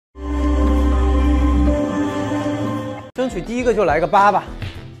争取第一个就来个8吧。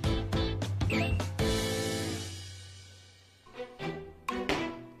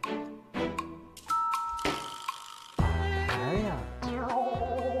来呀！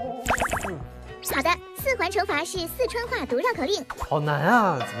好的，4环惩罚是四川话读绕口令。好难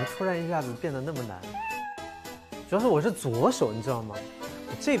啊！怎么突然一下子变得那么难？主要是我是左手，你知道吗？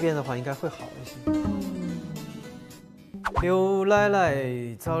我这边的话应该会好一些。刘奶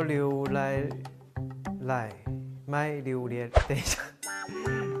奶找刘奶奶买榴莲。等一下，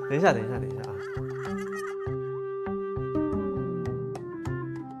等一下啊！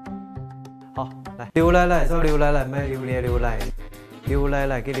好，来，刘奶奶找刘奶奶买榴莲，刘奶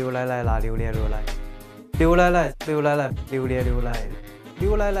奶给刘奶奶拿榴莲，刘奶奶榴莲，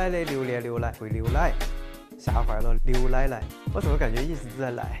刘奶奶的榴莲会流奶，吓坏了刘奶奶。我怎么感觉一直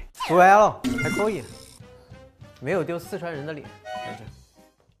在奶？读完了，还可以，没有丢四川人的脸。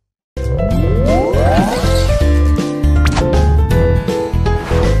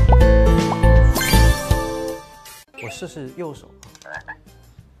我试试右手。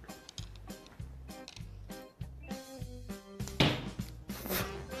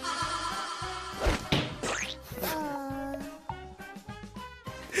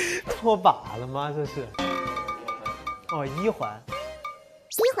脱靶了吗？这是？哦，1环。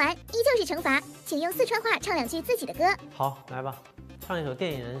1环依旧是惩罚，请用四川话唱2句自己的歌。好，来吧，唱一首《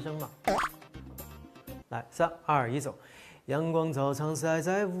电影人生》吧。来，3、2、1，走。阳光照常晒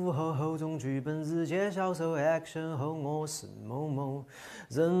在午后，中剧本日揭销售 action 后，我是某某，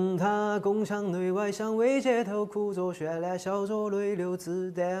任他宫腔内外相为街头，苦着绚烂，笑着泪流，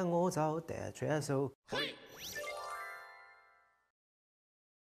子弹我照弹全收。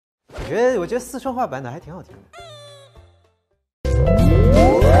我觉得四川话版的还挺好听的。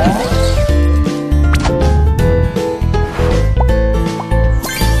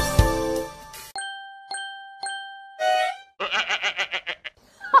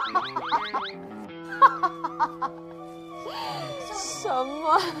什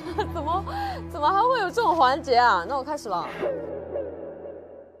么？怎么还会有这种环节啊？那我开始了。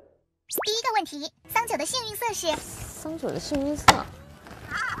第一个问题，桑酒的幸运色是？桑酒的幸运色。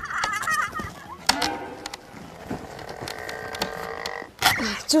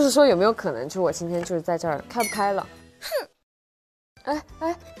就是说有没有可能，就是我今天就是在这儿开不开了？哼！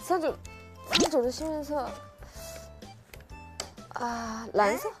哎，桑酒的幸运色啊，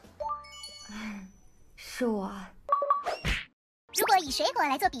蓝色。是我。如果以水果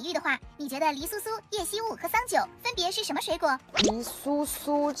来做比喻的话，你觉得梨苏苏、叶西雾和桑酒分别是什么水果？梨苏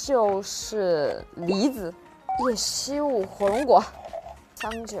苏就是梨子，叶西雾火龙果，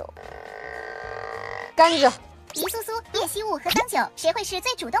桑酒甘蔗。梨苏苏、叶西雾和桑酒，谁会是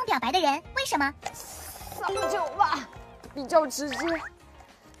最主动表白的人？为什么？桑酒吧，比较直接。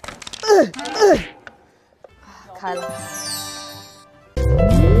开了。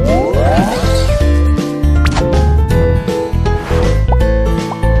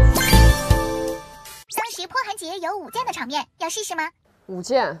当时泼寒节有舞剑的场面，要试试吗？舞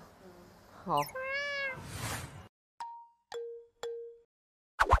剑，好。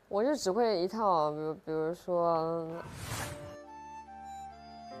我就只会一套，比如说，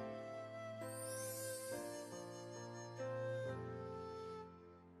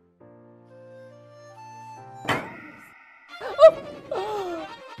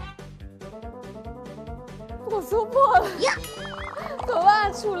我戳破了，怎么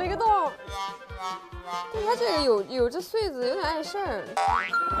办？杵了一个洞。但它这个有这穗子，有点碍事儿。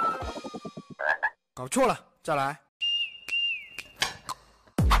搞错了，再来。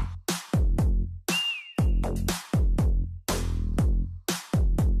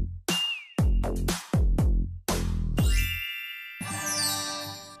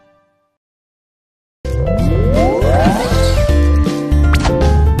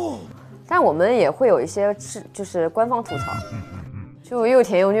但我们也会有一些就是官方吐槽，就又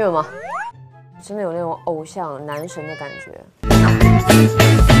甜又虐嘛，真的有那种偶像男神的感觉。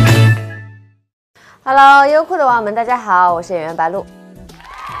Hello， 优酷的网友们，大家好，我是演员白鹿。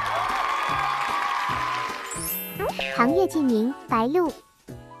长月烬明，白鹿。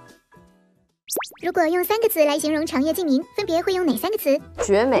如果用3个词来形容长月烬明，分别会用哪3个词？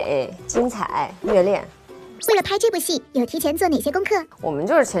绝美、精彩、虐恋。为了拍这部戏，有提前做哪些功课？我们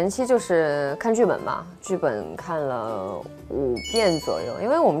就是前期就是看剧本嘛，剧本看了5遍左右，因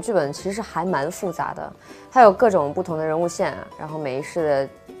为我们剧本其实还蛮复杂的，它有各种不同的人物线，然后每一世的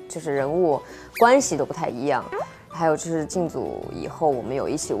就是人物关系都不太一样，还有就是进组以后我们有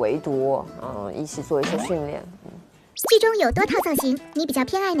一起围读，一起做一些训练。剧中有多套造型，你比较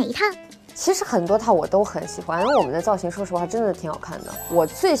偏爱哪一套？其实很多套我都很喜欢，因为我们的造型说实话真的挺好看的。我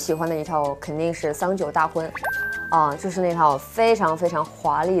最喜欢的一套肯定是桑酒大婚，就是那套非常非常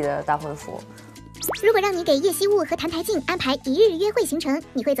华丽的大婚服。如果让你给叶希雾和谭台烬安排1日约会行程，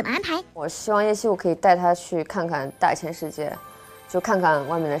你会怎么安排？我希望叶希雾可以带他去看看大千世界，就看看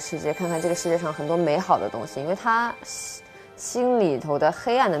外面的世界，看看这个世界上很多美好的东西，因为他心里头的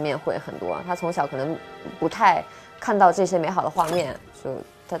黑暗的面会很多，他从小可能不太看到这些美好的画面，就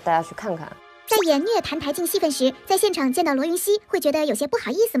带大家去看看。在演虐谭台烬戏份时，在现场见到罗云熙，会觉得有些不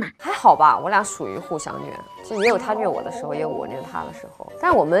好意思吗？还好吧，我俩属于互相虐，就也有他虐我的时候，也有我虐他的时候。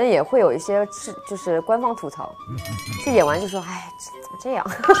但我们也会有一些就是官方吐槽，就演完就说，哎，怎么这样？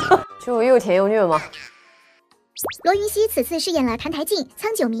就又甜又虐嘛。罗云熙此次饰演了谭台烬、苍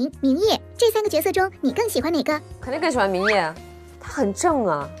九明、明夜这3个角色中，你更喜欢哪个？肯定更喜欢明夜，他很正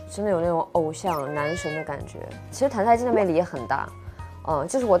啊，真的有那种偶像男神的感觉。其实谭台烬的魅力也很大，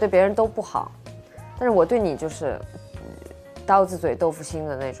就是我对别人都不好，但是我对你就是刀子嘴豆腐心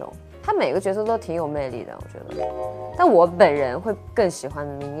的那种。他每个角色都挺有魅力的，我觉得。但我本人会更喜欢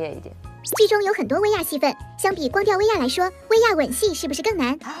明夜一点。剧中有很多薇娅戏份，相比光调薇娅来说，薇娅吻戏是不是更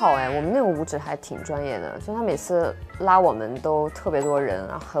难？还好哎，我们那个舞指还挺专业的，就他每次拉我们都特别多人，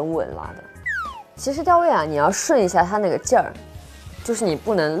然后很稳拉的。其实吊威亚你要顺一下他那个劲儿，就是你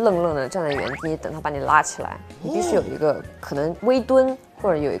不能愣愣的站在原地，你等他把你拉起来，你必须有一个可能微蹲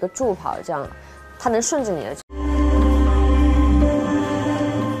或者有一个助跑，这样他能顺着你的。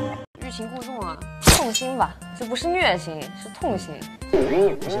欲擒故纵啊，痛心吧，这不是虐心，是痛心。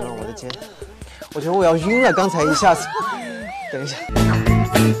不行了，我的肩，我觉得我要晕了，刚才一下子。等一下。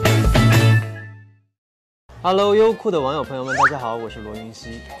Hello， 优酷的网友朋友们，大家好，我是罗云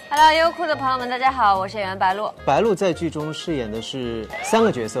熙。Hello， 优酷的朋友们，大家好，我是演员白鹿。白鹿在剧中饰演的是3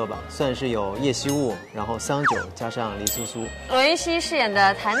个角色吧，算是有叶希雾，然后桑九加上黎苏苏。罗云熙饰演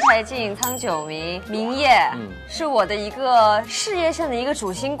的谭台烬、苍九明、明夜，是我的一个事业线的一个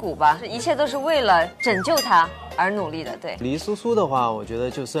主心骨吧，一切都是为了拯救他而努力的。对，黎苏苏的话，我觉得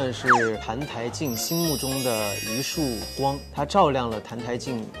就算是谭台烬心目中的一束光，它照亮了谭台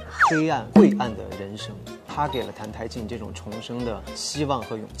烬黑暗晦暗的人生，它给了谭台烬这种重生的希望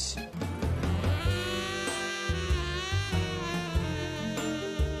和勇气。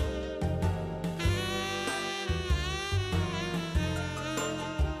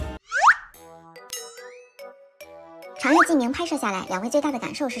长月烬明拍摄下来，2位最大的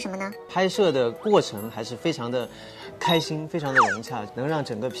感受是什么呢？拍摄的过程还是非常的开心，非常的融洽，能让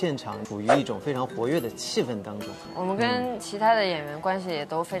整个片场处于一种非常活跃的气氛当中。我们跟其他的演员关系也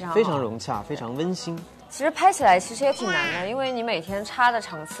都非常好，非常融洽，非常温馨。其实拍起来其实也挺难的，因为你每天插的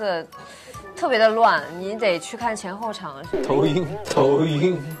场次特别的乱，你得去看前后场。头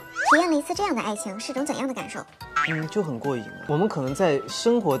晕。体验了一次这样的爱情是种怎样的感受？就很过瘾了。我们可能在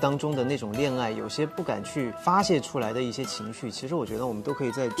生活当中的那种恋爱，有些不敢去发泄出来的一些情绪，其实我觉得我们都可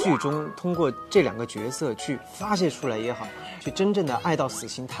以在剧中通过这2个角色去发泄出来也好，去真正的爱到死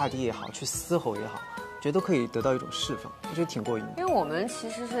心塌地也好，去嘶吼也好，觉得都可以得到一种释放，我觉得挺过瘾的。因为我们其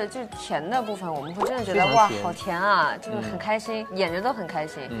实是就是甜的部分，我们会真的觉得哇好甜啊，就是很开心，演着都很开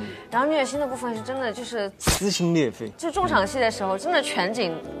心。然后虐心的部分是真的就是撕心裂肺，就中场戏的时候，真的全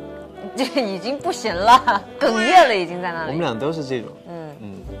景就已经不行了，哽咽了已经在那里。我们俩都是这种。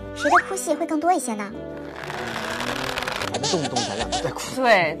谁的哭戏会更多一些呢？动不动咱俩都在哭。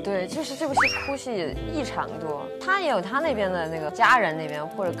对，就是这部戏哭戏异常多。他也有他那边的那个家人那边，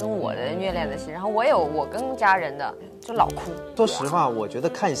或者跟我的虐恋的戏，然后我有我跟家人的，就老哭。说实话，我觉得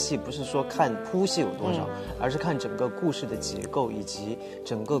看戏不是说看哭戏有多少，而是看整个故事的结构以及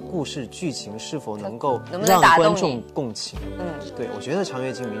整个故事剧情是否能够让观众共情。对，我觉得《长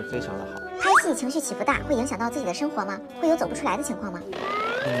月烬明》非常的好。拍戏情绪起伏大，会影响到自己的生活吗？会有走不出来的情况吗？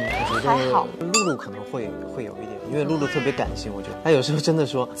我觉得还好，露露可能会有一点，因为露露特别感性，我觉得她有时候真的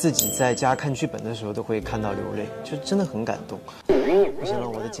说自己在家看剧本的时候都会看到流泪，就真的很感动。不行了，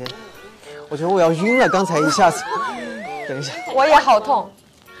我的肩，我觉得我要晕了，刚才一下子。等一下，我也好痛。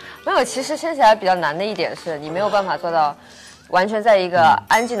没有，其实牵起来比较难的一点是你没有办法做到完全在一个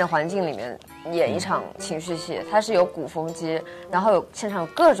安静的环境里面演一场情绪戏，它是有鼓风机，然后现场有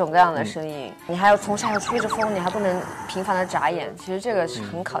各种各样的声音，你还要从下头吹着风，你还不能频繁的眨眼，其实这个是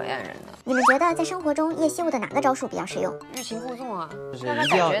很考验人的。你们觉得在生活中叶希雾的哪个招数比较实用？欲擒故纵啊，就是让他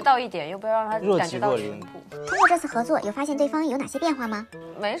感觉到一点，又不要让他感觉到全部。通过这次合作，有发现对方有哪些变化吗？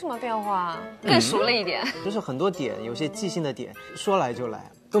没什么变化，更熟了一点。就是很多点，有些即兴的点，说来就来。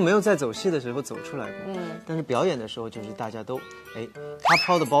都没有在走戏的时候走出来过，但是表演的时候就是大家都，他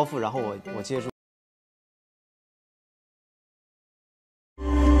抛的包袱，然后我接住。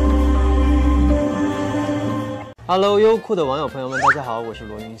Hello 优酷的网友朋友们，大家好，我是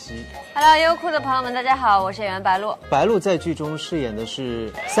罗云熙。Hello 优酷的朋友们，大家好，我是演员白鹿。白鹿在剧中饰演的是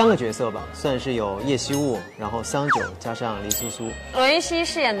3个角色吧，算是有叶惜雾，然后桑九加上黎苏苏。罗云熙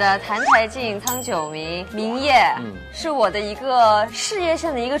饰演的澹台烬、苍九明、明夜，是我的一个事业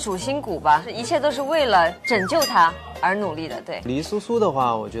线的一个主心骨吧，一切都是为了拯救他而努力的。对，黎苏苏的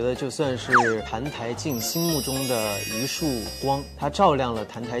话，我觉得就算是澹台烬心目中的一束光，它照亮了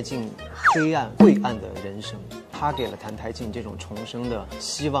澹台烬黑暗晦暗的人生，它给了澹台烬这种重生的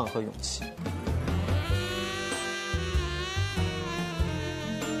希望和勇气。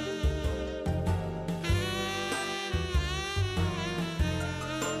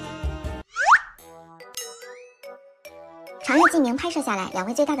长月烬明拍摄下来，两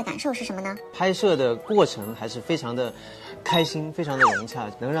位最大的感受是什么呢？拍摄的过程还是非常的开心，非常的融洽，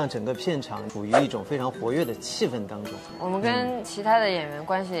能让整个片场处于一种非常活跃的气氛当中。我们跟其他的演员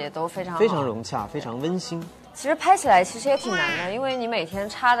关系也都非常好，非常融洽，非常温馨。其实拍起来其实也挺难的，因为你每天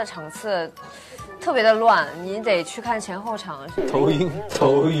插的场次特别的乱，你得去看前后场，头晕。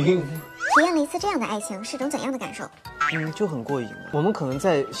体验了一次这样的爱情是种怎样的感受？就很过瘾。我们可能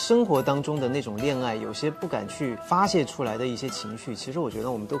在生活当中的那种恋爱，有些不敢去发泄出来的一些情绪，其实我觉得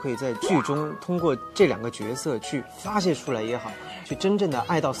我们都可以在剧中通过这2个角色去发泄出来也好，去真正的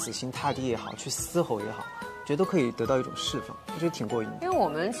爱到死心塌地也好，去嘶吼也好，觉得都可以得到一种释放，我觉得挺过瘾的。因为我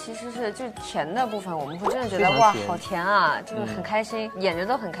们其实是就是甜的部分，我们会真的觉得哇好甜啊，就是很开心，演着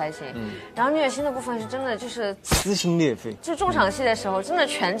都很开心。然后虐心的部分是真的就是撕心裂肺，就中场戏的时候，真的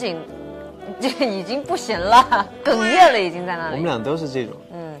全景就已经不行了，哽咽了，已经在那里。我们俩都是这种。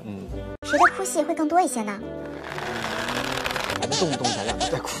谁的哭戏会更多一些呢？动不动咱俩都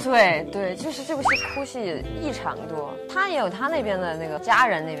在哭。对，就是这部戏哭戏异常多。他也有他那边的那个家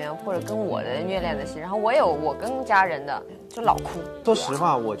人那边，或者跟我的虐恋的戏，然后我有我跟家人的，就老哭。说实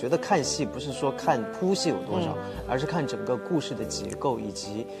话，我觉得看戏不是说看哭戏有多少，而是看整个故事的结构以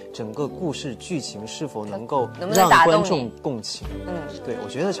及整个故事剧情是否能够让观众共情。对，我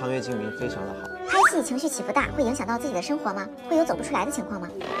觉得长月烬明非常的好。拍戏情绪起伏大，会影响到自己的生活吗？会有走不出来的情况吗？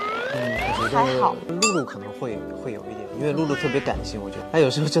我觉得还好，露露可能会有一点，因为露露特别感性，我觉得她有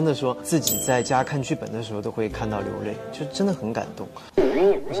时候真的说自己在家看剧本的时候都会看到流泪，就真的很感动。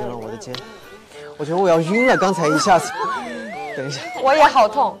不行了，我的肩，我觉得我要晕了，刚才一下子。等一下，我也好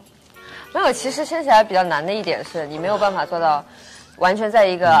痛。没有，其实牵起来比较难的一点是你没有办法做到完全在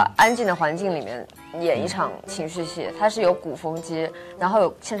一个安静的环境里面演一场情绪戏，它是有鼓风机，然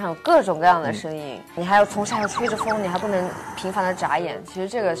后现场有各种各样的声音，你还要从下面吹着风，你还不能频繁的眨眼，其实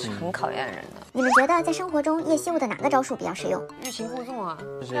这个是很考验人的。你们觉得在生活中叶惜雾的哪个招数比较实用？欲擒故纵啊，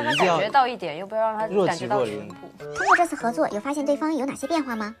就是让他感觉到一点，又不要让他感觉到全部。通过这次合作，有发现对方有哪些变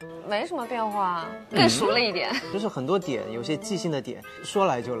化吗？没什么变化，更熟了一点。就是很多点，有些即兴的点，说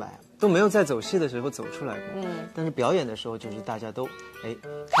来就来，都没有在走戏的时候走出来过。但是表演的时候，就是大家都，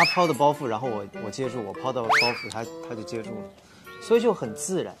他抛的包袱，然后我接住，我抛的包袱，他就接住了，所以就很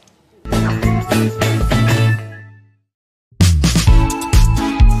自然。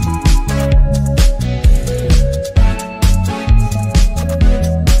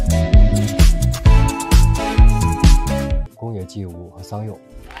宫野纪吾和桑佑。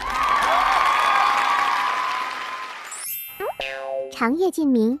长月烬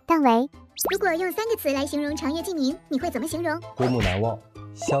明，邓为。如果用3个词来形容长月烬明，你会怎么形容？归目难忘，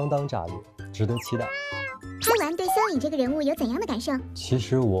相当炸裂，值得期待。拍完对萧颖这个人物有怎样的感受？其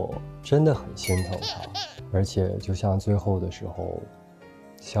实我真的很心疼他，而且就像最后的时候，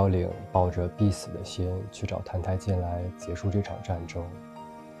萧岭抱着必死的心去找澹台烬来结束这场战争，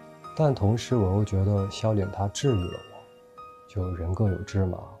但同时我又觉得萧岭他治愈了我，就人各有志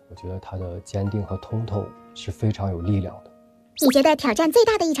嘛，我觉得他的坚定和通透是非常有力量的。你觉得挑战最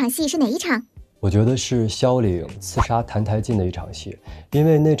大的一场戏是哪一场？我觉得是萧岭刺杀澹台烬的一场戏，因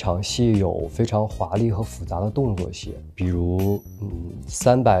为那场戏有非常华丽和复杂的动作戏，比如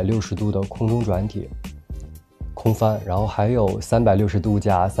360度的空中转体、空翻，然后还有360度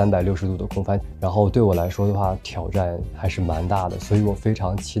加360度的空翻，然后对我来说的话，挑战还是蛮大的，所以我非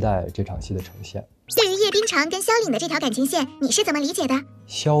常期待这场戏的呈现。对于叶冰裳跟萧岭的这条感情线，你是怎么理解的？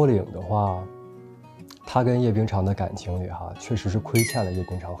萧岭的话，他跟叶冰裳的感情里确实是亏欠了叶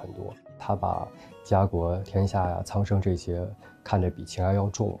冰裳很多。他把家国天下呀、苍生这些看得比情爱要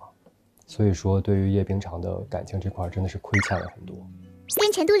重嘛，所以说对于叶冰裳的感情这块真的是亏欠了很多。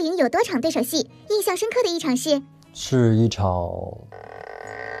跟陈都灵有多场对手戏，印象深刻的一场戏是一场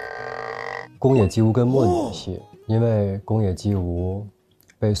宫野纪吾跟墨女的戏，因为宫野纪吾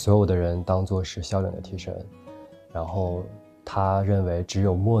被所有的人当作是萧岭的替身，然后他认为只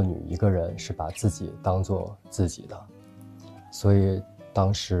有墨女一个人是把自己当作自己的，所以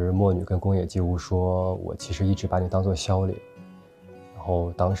当时墨女跟宫野纪吾说，我其实一直把你当做萧凛。然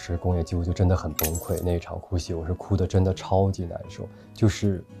后当时宫野纪吾就真的很崩溃，那一场哭戏我是哭的真的超级难受，就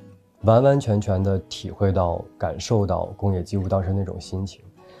是完完全全的体会到感受到宫野纪吾当时那种心情，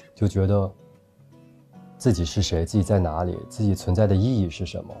就觉得自己是谁，自己在哪里，自己存在的意义是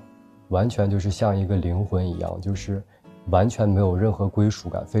什么，完全就是像一个灵魂一样，就是完全没有任何归属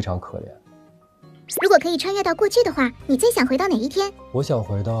感，非常可怜。如果可以穿越到过去的话，你最想回到哪一天？我想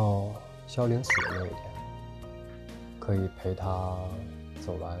回到萧凌死的那一天，可以陪他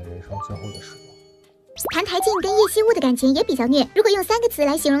走完人生最后的时光。澹台烬跟叶惜乌的感情也比较虐，如果用3个词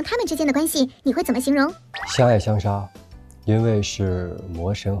来形容他们之间的关系，你会怎么形容？相爱相杀，因为是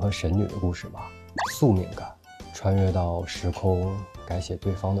魔神和神女的故事吧，宿命感，穿越到时空改写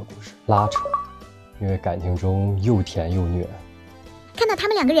对方的故事，拉扯，因为感情中又甜又虐。看到他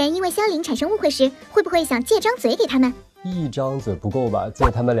们2个人因为萧凌产生误会时，会不会想借张嘴给他们？一张嘴不够吧，借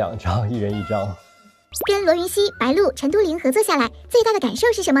他们2张，一人1张。跟罗云熙、白鹿、陈都灵合作下来，最大的感受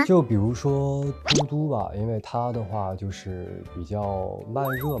是什么？就比如说嘟嘟吧，因为他的话就是比较慢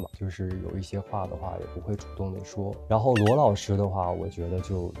热嘛，就是有一些话的话也不会主动的说。然后罗老师的话，我觉得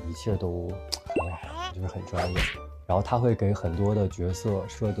就一切都很好，就是很专业。然后他会给很多的角色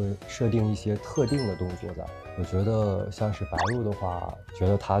设定一些特定的动作在。我觉得像是白鹿的话，觉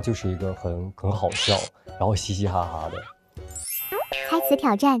得他就是一个很好笑，然后嘻嘻哈哈的。猜词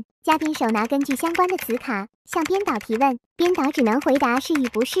挑战，嘉宾手拿根据相关的词卡向编导提问，编导只能回答是与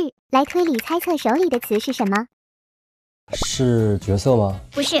不是，来推理猜测手里的词是什么。是角色吗？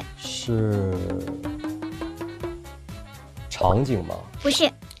不是。是场景吗？不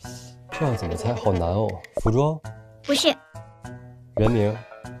是。这样怎么猜？好难哦。服装？不是。人名？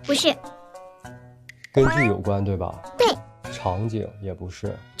不是。跟剧有关对吧？对。场景也不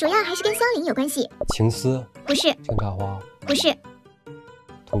是。主要还是跟萧凌有关系。情丝？不是。山茶花？不是。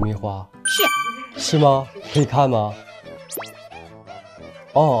荼蘼花？是吗？可以看吗？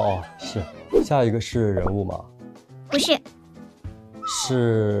哦，是。下一个是人物吗？不是。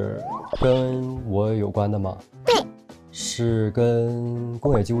是跟我有关的吗？对。是跟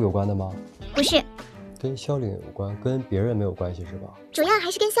宫野纪吾有关的吗？不是。跟萧凌有关，跟别人没有关系是吧？主要还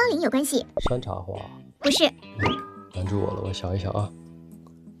是跟萧凌有关系。山茶花？不是。难住我了，我想一想啊。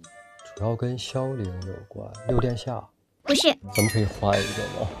主要跟萧凌有关，六殿下？不是。咱们可以换一个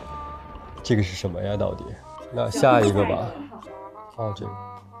吗？这个是什么呀？到底？那下一个吧。哦，这个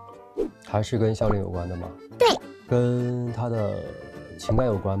还是跟萧凌有关的吗？对。跟他的情感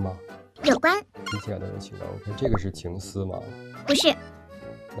有关吗？有关。比起来的人情感 OK， 这个是情丝吗？不是。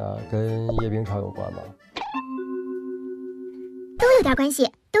那跟叶冰潮有关吗？都有点关系，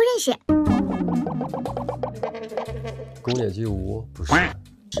都认识。宫野纪吾？不是。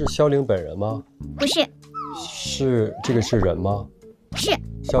是萧凌本人吗？不是。这个是人吗？是。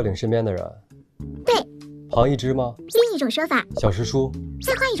萧凌身边的人？对。庞一之吗？另一种说法。小师叔？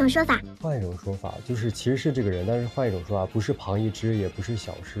再换一种说法。换一种说法就是其实是这个人，但是换一种说法，不是庞一之，也不是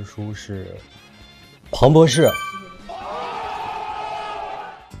小师叔，是庞博士。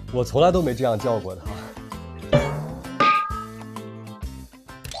我从来都没这样叫过他。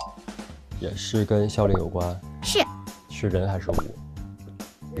也是跟萧凌有关？是人还是物？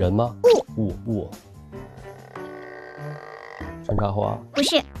人吗？物。山茶花？不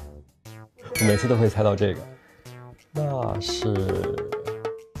是。我每次都会猜到这个。那是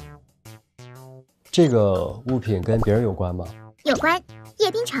这个物品跟别人有关吗？有关。叶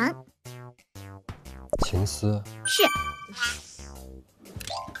冰长。情丝？是。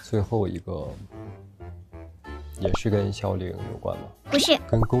最后一个也是跟萧凌有关吗？不是。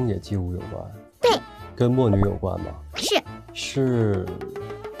跟宫野纪吾有关？对。跟墨女有关吗？是。是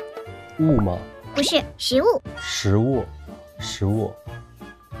物吗？不是。食物。食物。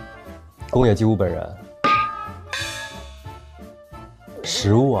宫野纪吾本人。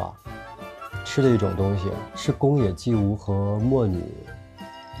食物啊，吃的一种东西，是宫野纪吾和墨女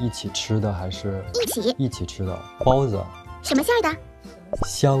一起吃的还是一起吃的？包子。什么馅儿的？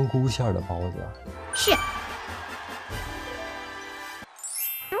香菇馅的包子。是。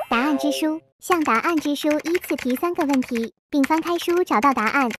答案之书，向答案之书依次提3个问题，并翻开书找到答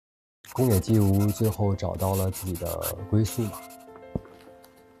案。宫野纪吾最后找到了自己的归宿嘛？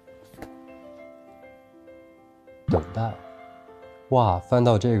等待。哇，翻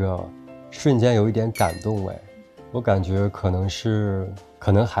到这个瞬间有一点感动哎，我感觉可能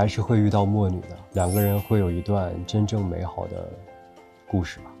还是会遇到墨女的，2个人会有一段真正美好的故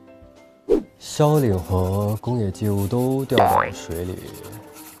事吧。萧凌和宫野纪吾都掉到水里，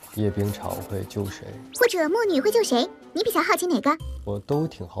叶冰长会救谁？或者墨女会救谁？你比较好奇哪个？我都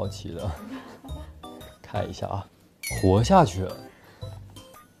挺好奇的。看一下啊，活下去，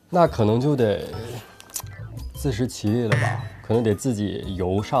那可能就得自食其力了吧，可能得自己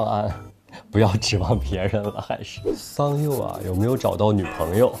游上岸，不要指望别人了。还是桑佑啊，有没有找到女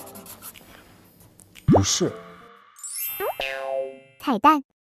朋友？不是。彩蛋，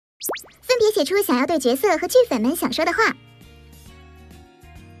分别写出想要对角色和剧粉们想说的话。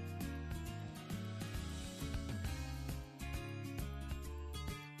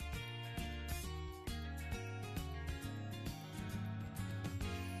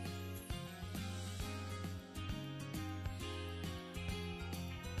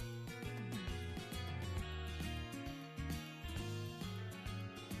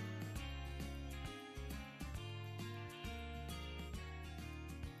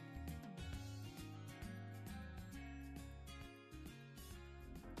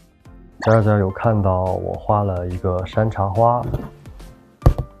佳佳有看到我画了一个山茶花，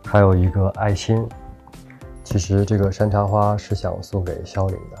还有一个爱心。其实这个山茶花是想送给萧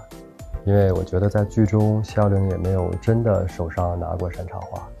凌的，因为我觉得在剧中萧凌也没有真的手上拿过山茶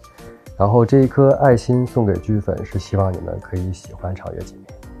花。然后这一颗爱心送给剧粉，是希望你们可以喜欢长月烬明，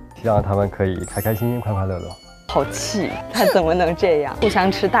希望他们可以开开心心、快快乐乐。好气，他怎么能这样？互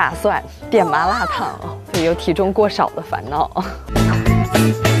相吃大蒜，点麻辣烫，有体重过少的烦恼。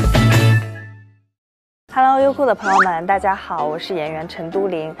Hello， 优酷的朋友们，大家好，我是演员陈都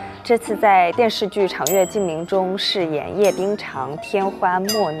灵。这次在电视剧《长月烬明》中饰演叶冰裳、天欢、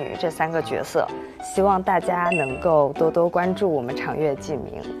墨女这3个角色，希望大家能够多多关注我们长月烬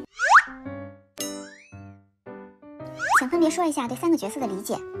明。请分别说一下对3个角色的理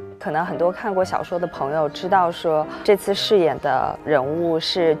解。可能很多看过小说的朋友知道说，这次饰演的人物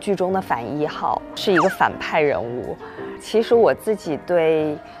是剧中的反1号，是一个反派人物。其实我自己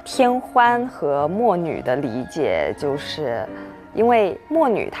对天欢和墨女的理解就是，因为墨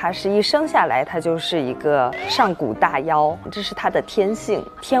女她是一生下来她就是一个上古大妖，这是她的天性。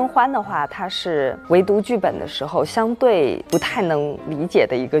天欢的话，她是唯读剧本的时候相对不太能理解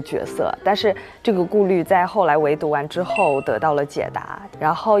的一个角色，但是这个顾虑在后来唯读完之后得到了解答。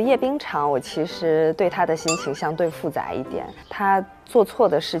然后叶冰裳，我其实对她的心情相对复杂一点，她做错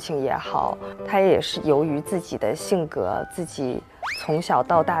的事情也好，她也是由于自己的性格、自己从小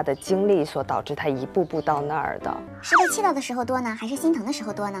到大的经历所导致她一步步到那儿的。是被气到的时候多呢，还是心疼的时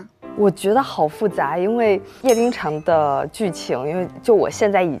候多呢？我觉得好复杂，因为叶冰裳的剧情，因为就我现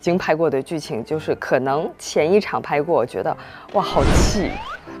在已经拍过的剧情，就是可能前一场拍过，我觉得哇好气，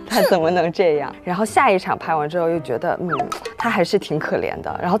他怎么能这样？然后下一场拍完之后又觉得他还是挺可怜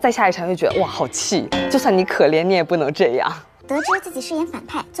的，然后再下一场又觉得哇好气，就算你可怜你也不能这样。得知自己饰演反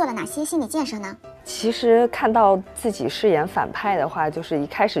派，做了哪些心理建设呢？其实看到自己饰演反派的话，就是一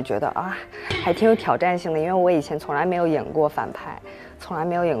开始觉得啊，还挺有挑战性的，因为我以前从来没有演过反派，从来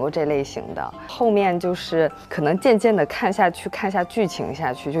没有演过这类型的。后面就是可能渐渐的看下剧情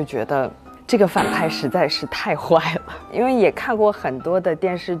下去，就觉得这个反派实在是太坏了。因为也看过很多的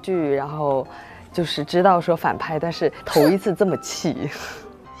电视剧，然后就是知道说反派，但是头一次这么气。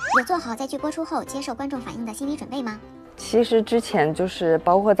有做好在剧播出后接受观众反应的心理准备吗？其实之前就是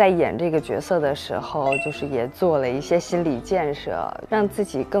包括在演这个角色的时候，就是也做了一些心理建设，让自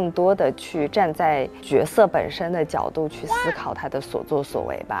己更多的去站在角色本身的角度去思考他的所作所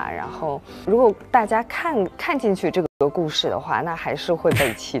为吧。然后如果大家看进去这个故事的话，那还是会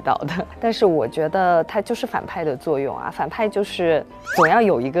被气到的。但是我觉得它就是反派的作用啊，反派就是总要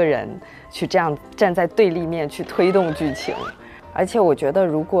有一个人去这样站在对立面去推动剧情。而且我觉得，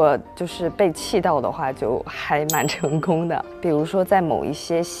如果就是被气到的话，就还蛮成功的。比如说，在某一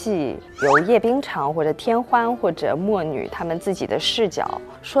些戏，由叶冰裳或者天欢或者墨女他们自己的视角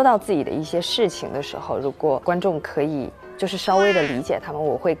说到自己的一些事情的时候，如果观众可以就是稍微的理解他们，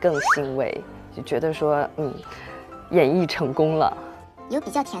我会更欣慰，就觉得说，演绎成功了。有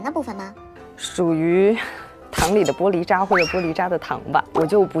比较甜的部分吗？属于糖里的玻璃渣或者玻璃渣的糖吧，我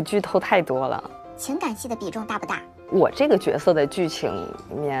就不剧透太多了。情感戏的比重大不大？我这个角色的剧情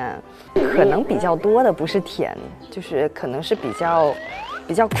里面，可能比较多的不是甜，就是可能是比较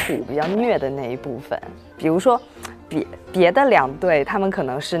苦、比较虐的那一部分。比如说，别的2对，他们可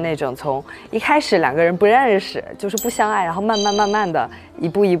能是那种从一开始2个人不认识，就是不相爱，然后慢慢的一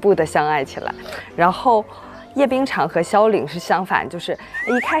步一步的相爱起来。然后叶冰裳和萧凌是相反，就是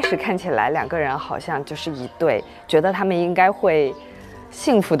一开始看起来2个人好像就是一对，觉得他们应该会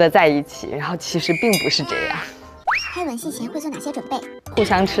幸福的在一起，然后其实并不是这样。拍吻戏前会做哪些准备？互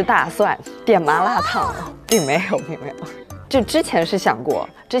相吃大蒜，点麻辣烫，并没有。就之前是想过，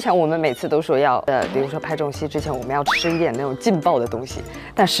之前我们每次都说要比如说拍这种戏之前，我们要吃一点那种劲爆的东西，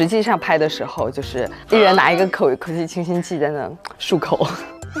但实际上拍的时候，就是一人拿一个口气清新剂在那漱口。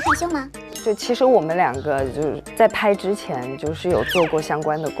会害羞吗？就其实我们两个就是在拍之前就是有做过相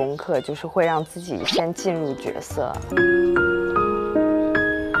关的功课，就是会让自己先进入角色。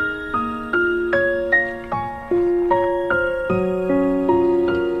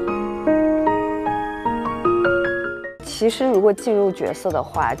其实如果进入角色的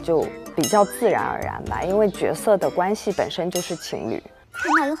话，就比较自然而然吧，因为角色的关系本身就是情侣。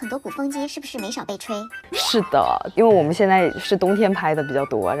看到有很多鼓风机，是不是没少被吹？是的，因为我们现在是冬天拍的比较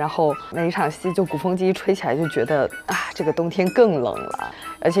多，然后每一场戏就鼓风机一吹起来，就觉得啊，这个冬天更冷了。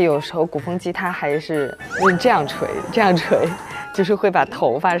而且有时候鼓风机它还是这样吹，这样吹，就是会把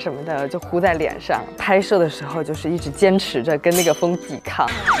头发什么的就呼在脸上。拍摄的时候就是一直坚持着跟那个风抵抗。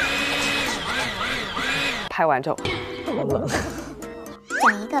拍完之后，好冷。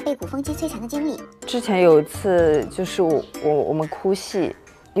讲一个被鼓风机摧残的经历。之前有一次，就是我们哭戏，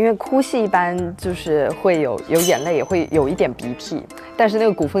因为哭戏一般就是会有眼泪，也会有一点鼻涕，但是那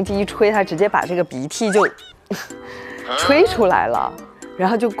个鼓风机一吹，它直接把这个鼻涕就吹出来了，然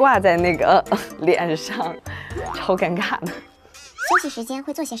后就挂在那个脸上，超尴尬的。休息时间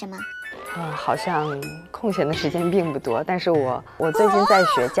会做些什么？好像空闲的时间并不多，但是我最近在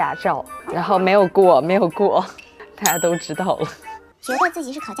学驾照，然后没有过，大家都知道了。觉得自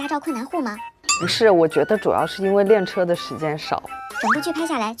己是考驾照困难户吗？不是，我觉得主要是因为练车的时间少。整部剧拍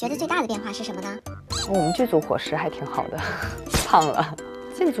下来，觉得最大的变化是什么呢？我们剧组伙食还挺好的，胖了。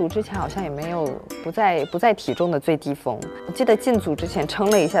进组之前好像也没有不在体重的最低峰，我记得进组之前称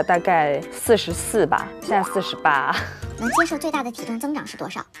了一下，大概44吧，现在48。能接受最大的体重增长是多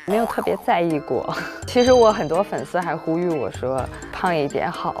少？没有特别在意过。其实我很多粉丝还呼吁我说，胖一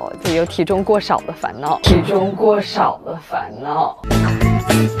点好，就有体重过少的烦恼。体重过少的烦恼。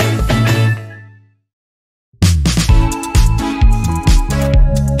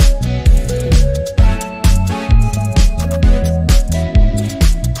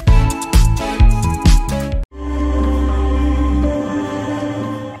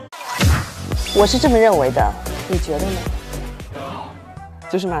我是这么认为的，你觉得呢？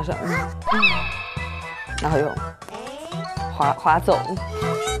就是马上，然后有滑走，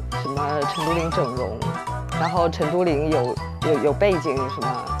什么陈都灵整容，然后陈都灵有背景，什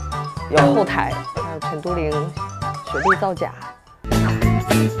么有后台，还有陈都灵学历造假。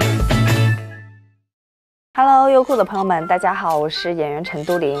Hello， 优酷的朋友们，大家好，我是演员陈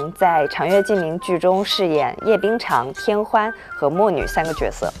都灵，在《长月烬明》剧中饰演叶冰裳、天欢和墨女3个角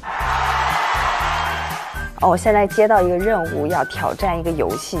色。我现在接到一个任务，要挑战一个游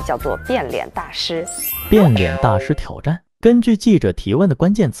戏，叫做变脸大师。变脸大师挑战，根据记者提问的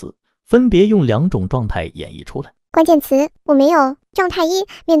关键词，分别用2种状态演绎出来。关键词：我没有。状态1：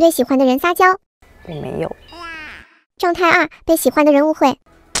面对喜欢的人撒娇。我没有。状态2：被喜欢的人误会。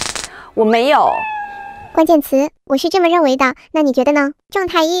我没有。关键词：我是这么认为的，那你觉得呢？状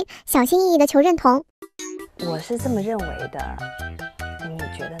态1：小心翼翼的求认同。我是这么认为的，你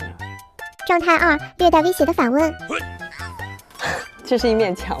觉得呢？状态2：略带威胁的反问。这是一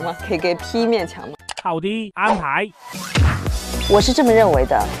面墙吗？可以给 P 一面墙吗？好的，安排。我是这么认为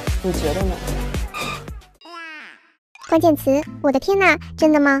的，你觉得呢？关键词：我的天哪，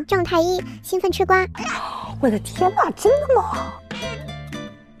真的吗？状态1：兴奋吃瓜。我的天哪，真的吗？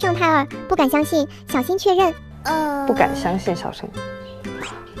状态2：不敢相信，小心确认。不敢相信，小心。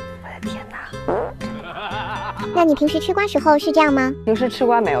我的天哪！那你平时吃瓜时候是这样吗？平时吃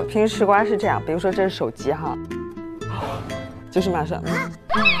瓜没有，平时吃瓜是这样，比如说这是手机哈，就是马上，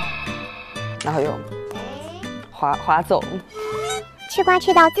然后有滑走。吃瓜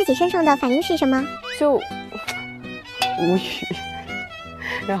吃到自己身上的反应是什么？就无语，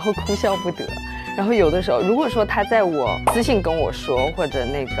然后哭笑不得。然后有的时候，如果说他在我私信跟我说，或者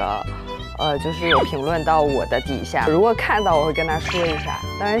那个就是有评论到我的底下，如果看到我会跟他说一下，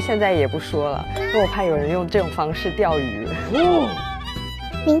当然现在也不说了，因为我怕有人用这种方式钓鱼。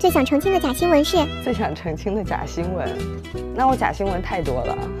您最想澄清的假新闻是？最想澄清的假新闻，那我假新闻太多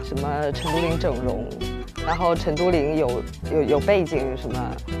了，什么陈都灵整容，然后陈都灵有背景，什么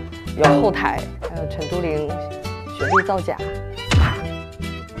有后台，还有陈都灵学历造假。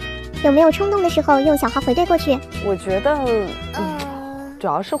有没有冲动的时候用小号回对过去？我觉得，主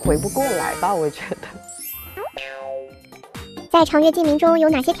要是回不过来吧，我觉得。在长月烬明中有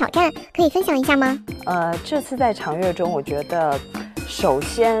哪些挑战可以分享一下吗？这次在长月中，我觉得首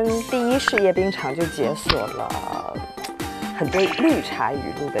先第一是叶冰裳就解锁了很多绿茶语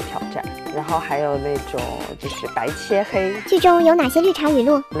录的挑战，然后还有那种就是白切黑。剧中有哪些绿茶语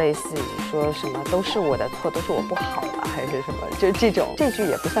录？类似于说什么都是我的错，都是我不好啊，还是什么，就这种。这句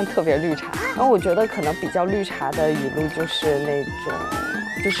也不算特别绿茶。然后我觉得可能比较绿茶的语录就是那种，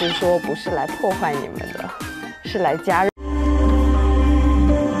就是说不是来破坏你们的，是来加入。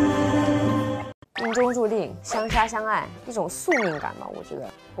命中注定，相杀相爱，一种宿命感吧。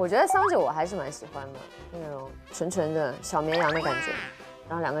我觉得桑九我还是蛮喜欢的，那种纯纯的小绵羊的感觉。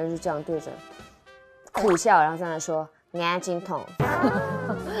然后两个人就这样对着，苦笑，然后在那说眼睛痛，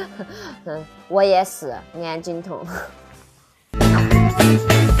我也是眼睛痛。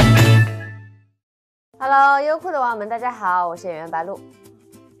Hello， 优酷的网友们，大家好，我是演员白鹿。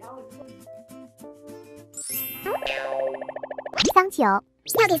桑九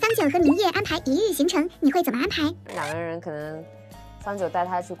要给桑九和明月安排一日行程，你会怎么安排？两个人可能桑九带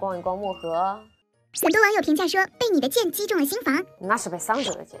他去逛一逛漠河。很多网友评价说，被你的剑击中了心房。那是被桑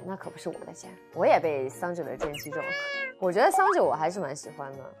九的剑，那可不是我的剑。我也被桑九的剑击中。我觉得桑九我还是蛮喜欢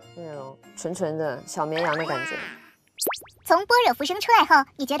的，那种纯纯的小绵羊的感觉。从般若浮生出来后，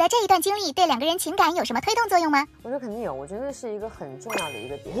你觉得这一段经历对两个人情感有什么推动作用吗？我觉得肯定有，我觉得是一个很重要的一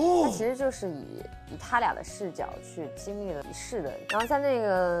个点。它其实就是以他俩的视角去经历了一世的，然后在那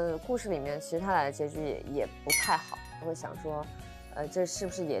个故事里面，其实他俩的结局也不太好。我会想说，这是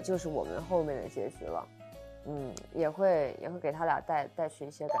不是也就是我们后面的结局了？也会给他俩带去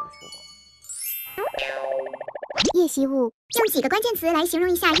一些感触吧。叶惜雾，用几个关键词来形容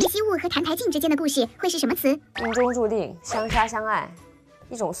一下叶惜雾和澹台烬之间的故事，会是什么词？命中注定，相杀相爱，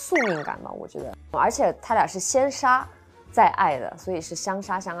一种宿命感吧，我觉得。而且他俩是先杀再爱的，所以是相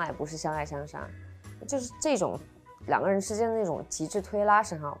杀相爱，不是相爱相杀。就是这种两个人之间的那种极致推拉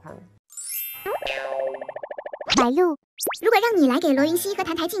是很好看的。白鹿，如果让你来给罗云熙和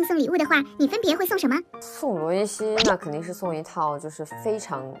澹台烬送礼物的话，你分别会送什么？送罗云熙那肯定是送一套就是非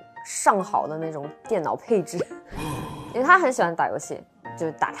常上好的那种电脑配置，因为他很喜欢打游戏，就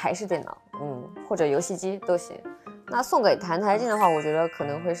是打台式电脑，或者游戏机都行。那送给澹台烬的话，我觉得可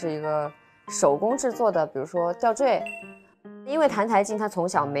能会是一个手工制作的，比如说吊坠。因为澹台烬他从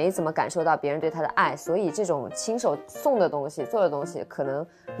小没怎么感受到别人对他的爱，所以这种亲手送的东西、做的东西，可能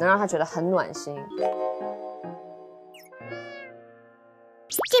能让他觉得很暖心。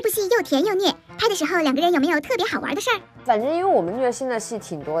这部戏又甜又虐，拍的时候两个人有没有特别好玩的事儿？反正因为我们虐心的戏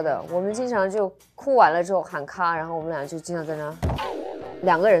挺多的，我们经常就哭完了之后喊咔，然后我们俩就经常在那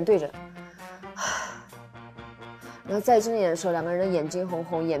两个人对着，然后再睁眼的时候，两个人的眼睛红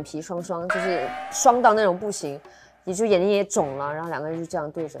红，眼皮双双，就是双到那种不行，也就眼睛也肿了，然后两个人就这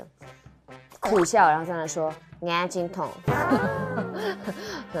样对着，苦笑，然后在那说眼睛痛，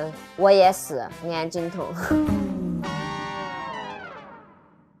我也是眼睛痛。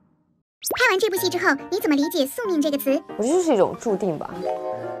拍完这部戏之后，你怎么理解宿命这个词？我觉得就是一种注定吧。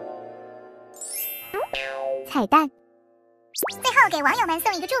彩蛋，最后给网友们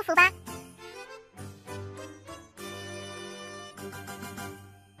送一个祝福吧。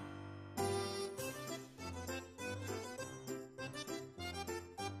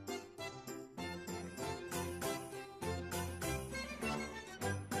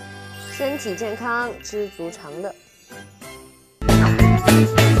身体健康，知足常乐。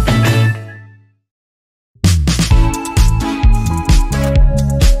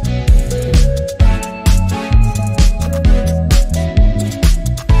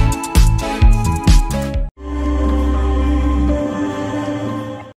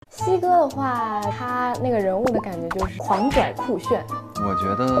西哥的话，他那个人物的感觉就是狂拽酷炫。我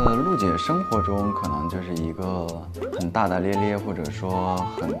觉得陆姐生活中可能就是一个很大大咧咧，或者说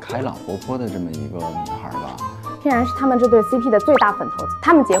很开朗活泼的这么一个女孩吧。天然是他们这对 CP 的最大粉头子，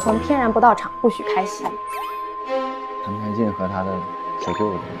他们结婚天然不到场，不许开戏。澹台烬和他的小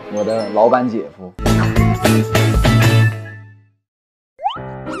舅子，我的老板姐夫。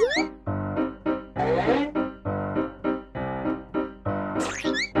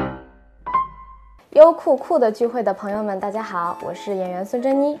优酷酷的聚会的朋友们，大家好，我是演员孙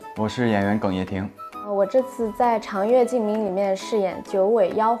珍妮，我是演员耿叶婷。我这次在《长月烬明》里面饰演九尾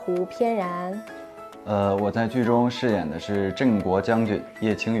妖狐翩然。我在剧中饰演的是镇国将军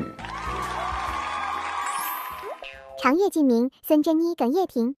叶青雨。长月烬明，孙珍妮、耿叶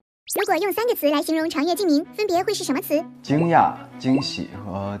婷。如果用3个词来形容长月烬明，分别会是什么词？惊讶、惊喜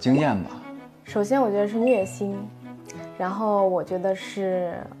和惊艳吧。首先我觉得是虐心，然后我觉得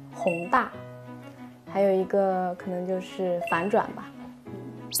是宏大，还有一个可能就是反转吧。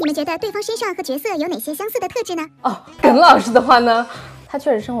你们觉得对方身上和角色有哪些相似的特质呢？耿老师的话呢，他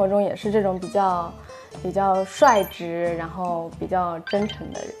确实生活中也是这种比较率直，然后比较真诚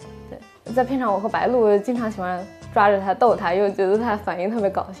的人。对，在片场我和白鹿经常喜欢抓着他逗他，又觉得他反应特别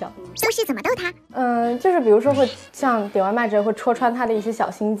搞笑。都是怎么逗他？就是比如说会像点外卖之类会戳穿他的一些小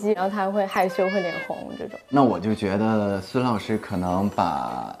心机，然后他会害羞，会脸红这种。那我就觉得孙老师可能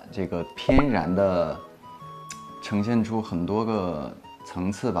把这个翩然的呈现出很多个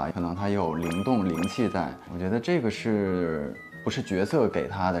层次吧，可能他有灵动灵气在。我觉得这个是不是角色给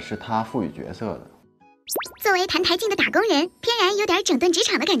他的，是他赋予角色的。作为澹台烬的打工人，偏然有点整顿职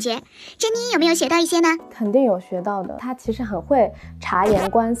场的感觉。珍妮有没有学到一些呢？肯定有学到的。他其实很会察言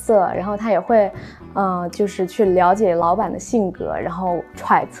观色，然后他也会，就是去了解老板的性格，然后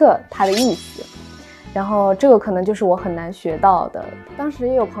揣测他的意思。然后这个可能就是我很难学到的。当时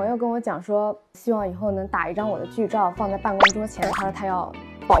也有朋友跟我讲说，希望以后能打一张我的剧照放在办公桌前，他说他要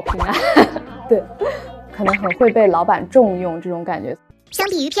保平安。对，可能很会被老板重用这种感觉。相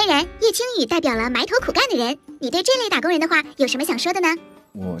比于偏然，叶青雨代表了埋头苦干的人。你对这类打工人的话有什么想说的呢？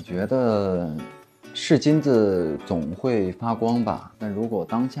我觉得是金子总会发光吧，但如果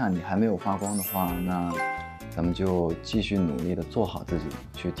当下你还没有发光的话，那咱们就继续努力的做好自己，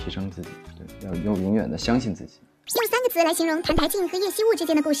去提升自己。对，要永远的相信自己。用3个词来形容澹台烬和叶希雾之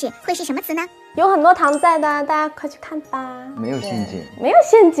间的故事，会是什么词呢？有很多糖在的，大家快去看吧。没有陷阱，没有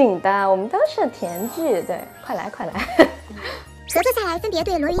陷阱的，我们都是甜剧。对，快来快来。合作下来，分别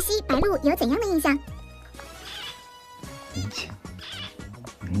对罗云熙、白鹿有怎样的印象？年轻，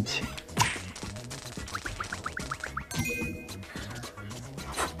年轻。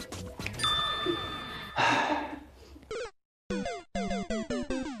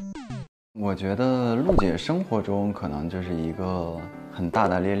我觉得陆姐生活中可能就是一个很大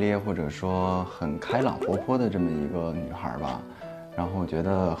大咧咧，或者说很开朗活泼的这么一个女孩吧。然后我觉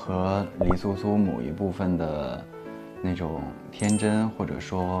得和黎苏苏某一部分的那种天真或者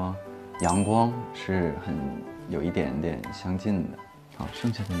说阳光是有一点点相近的。好，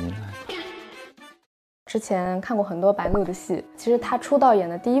剩下的您来。之前看过很多白鹿的戏，其实她出道演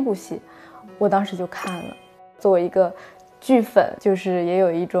的第1部戏，我当时就看了。作为一个剧粉，就是也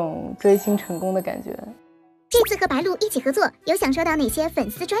有一种追星成功的感觉。这次和白鹿一起合作，有享受到哪些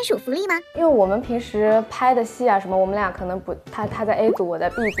粉丝专属福利吗？因为我们平时拍的戏啊什么，我们俩可能不，他在 A 组，我在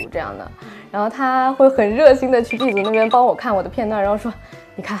B 组这样的，然后他会很热心的去 B 组那边帮我看我的片段，然后说，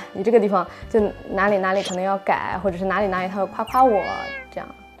你看你这个地方就哪里可能要改，或者是哪里他会夸夸我这样。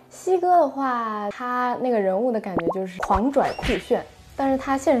西哥的话，他那个人物的感觉就是狂拽酷炫，但是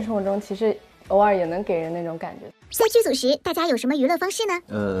他现实生活中其实偶尔也能给人那种感觉。在剧组时，大家有什么娱乐方式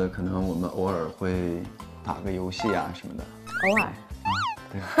呢？可能我们偶尔会打个游戏啊什么的。偶尔。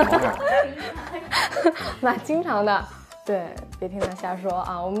对，偶尔。蛮经常的。对，别听他瞎说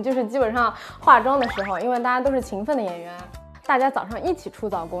啊！我们就是基本上化妆的时候，因为大家都是勤奋的演员，大家早上一起出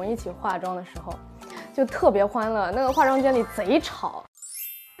早工，一起化妆的时候，就特别欢乐。那个化妆间里贼吵。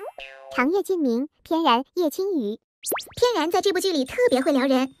长月烬明，偏然叶青雨。偏然在这部剧里特别会撩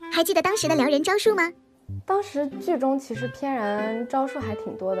人，还记得当时的撩人招数吗？当时剧中其实偏然招数还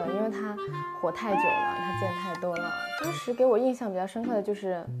挺多的，因为他活太久了，他见太多了。当时给我印象比较深刻的就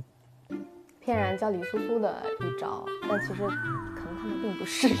是偏然教李苏苏的一招，但其实可能他们并不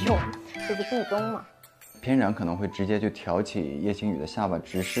适用，就是壁咚嘛。偏然可能会直接就挑起叶青雨的下巴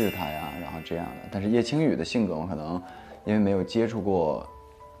直视他呀，然后这样的。但是叶青雨的性格，我可能因为没有接触过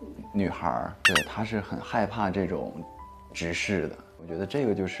女孩，对，她是很害怕这种直视的。我觉得这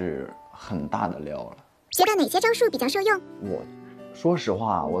个就是很大的撩了。觉得哪些招数比较受用？我说实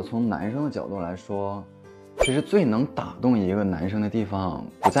话，我从男生的角度来说，其实最能打动一个男生的地方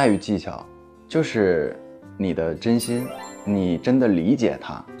不在于技巧，就是你的真心，你真的理解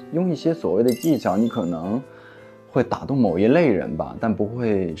他。用一些所谓的技巧，你可能会打动某一类人吧，但不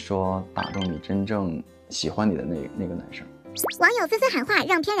会说打动你真正喜欢你的那个男生。网友纷纷喊话，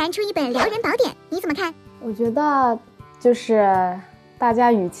让偏然出一本撩人宝典，你怎么看？我觉得就是大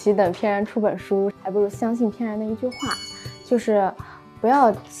家与其等偏然出本书，还不如相信偏然的一句话，就是不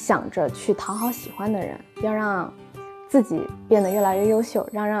要想着去讨好喜欢的人，要让自己变得越来越优秀，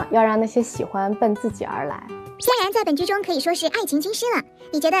要让那些喜欢奔自己而来。偏然在本剧中可以说是爱情军师了，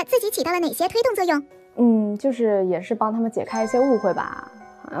你觉得自己起到了哪些推动作用？就是也是帮他们解开一些误会吧。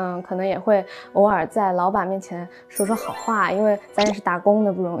可能也会偶尔在老板面前说说好话，因为咱也是打工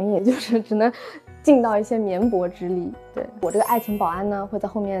的不容易，就是只能尽到一些绵薄之力。对，我这个爱情保安呢，会在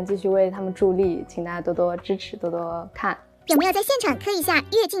后面继续为他们助力，请大家多多支持，多多看。有没有在现场磕一下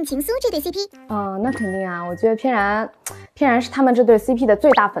月烬情苏这对 CP？ 那肯定啊，我觉得偏然是他们这对 CP 的最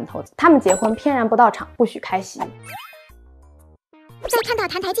大粉头子，他们结婚偏然不到场，不许开席。在看到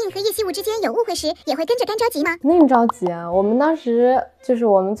澹台烬和叶希雾之间有误会时，也会跟着干着急吗？肯定着急啊！我们当时就是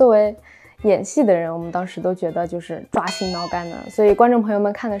我们作为演戏的人，我们当时都觉得就是抓心挠肝的，所以观众朋友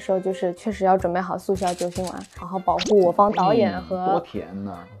们看的时候，就是确实要准备好速效救心丸，好好保护我方导演和多甜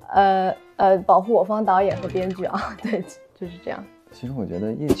呢！保护我方导演和编剧啊，对，就是这样。其实我觉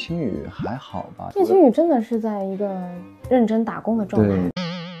得叶青雨还好吧，叶青雨真的是在一个认真打工的状态。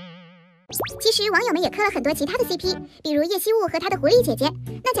其实网友们也磕了很多其他的 CP， 比如叶希雾和她的狐狸姐姐。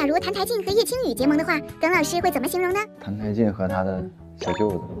那假如谭台烬和叶青雨结盟的话，耿老师会怎么形容呢？谭台烬和他的小舅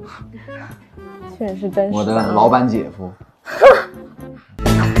子，确实是真实的。我的老板姐夫。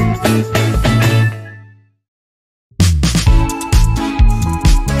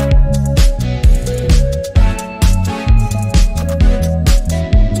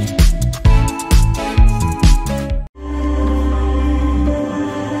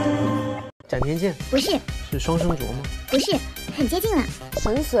展田健不是，是双生啄吗？不是，很接近了。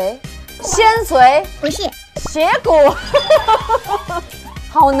神髓、仙髓、不是，血骨，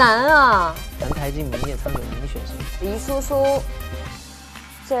好难啊！谭台烬、明夜苍九，你选谁？黎苏苏，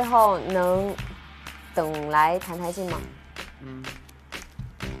最后能等来谭台烬吗？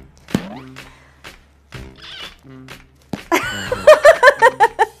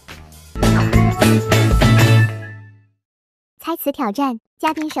猜词挑战，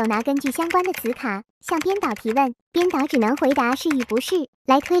嘉宾手拿根据相关的词卡向编导提问，编导只能回答是与不是，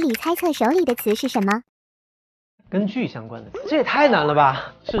来推理猜测手里的词是什么。跟剧相关的词，这也太难了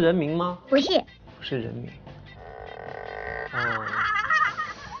吧？是人名吗？不是，不是人名。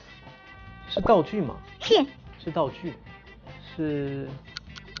是道具吗？是道具。是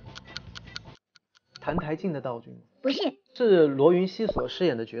谭台烬的道具吗？不是，是罗云熙所饰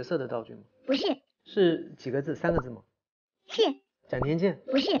演的角色的道具吗？不是，是几个字？3个字吗？是，展田健？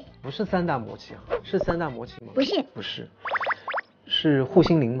不是，不是三大魔器啊？是三大魔器吗？不是，不是。是护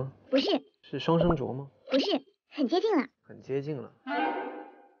心灵吗？不是，是双生啄吗？不是，很接近了。很接近了。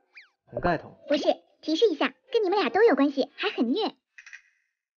红盖头？不是，提示一下，跟你们俩都有关系，还很虐。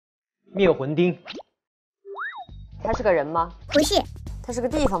灭魂钉？它是个人吗？不是，它是个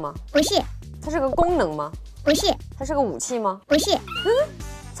地方吗？不是，它是个功能吗？不是，它是个武器吗？不是，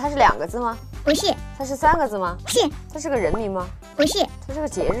它是2个字吗？不是，它是3个字吗？是，它是个人名吗？不是，它是个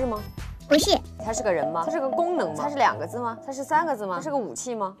节日吗？不是，它是个人吗？它是个功能吗？它是2个字吗？它是3个字吗？它是个武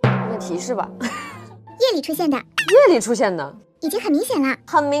器吗？有点提示吧。夜里出现的，夜里出现的，已经很明显了。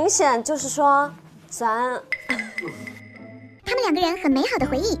很明显就是说他们2个人很美好的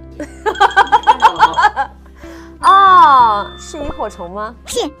回忆。哦，是萤火虫吗？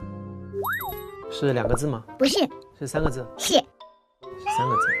是2个字吗？不是，是3个字？是3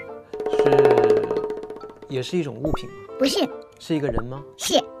个字。也是一种物品吗？不是，是一个人吗？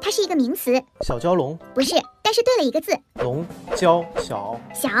是，它是一个名词。小蛟龙？不是，但是对了一个字。龙蛟小，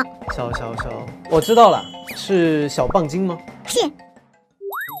我知道了，是小棒精吗？是。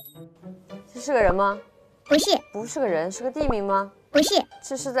这是个人吗？不是，不是个人，是个地名吗？不是，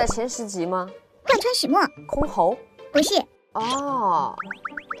这是在前10集吗？贯穿始末。箜篌？不是，哦，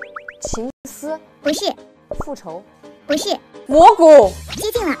情丝？不是，复仇？不是，蘑菇？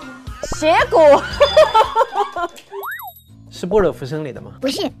接近了。血骨？是波惹浮生里的吗？不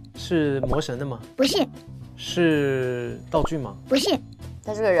是。是魔神的吗？不是。是道具吗？不是。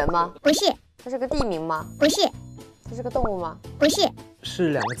他是个人吗？不是。他是个地名吗？不是。他是个动物吗？不是。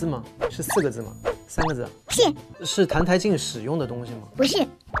是2个字吗？是4个字吗？3个字？是。是谭台烬使用的东西吗？不是。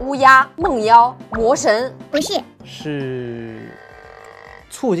乌鸦、梦妖、魔神？不是。是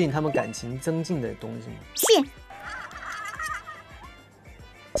促进他们感情增进的东西吗？是。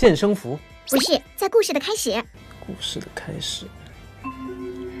健身服？不是，在故事的开始。故事的开始。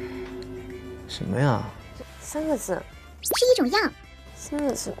什么呀？3个字。是一种药。3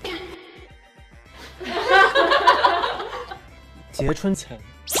个字。结春蚕？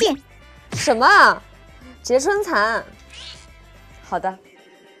是。什么啊？结春蚕。好的。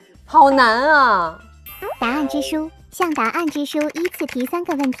好难啊！答案之书，向答案之书依次提3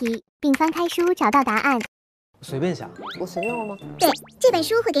个问题，并翻开书找到答案。随便想。我随便问吗？对，这本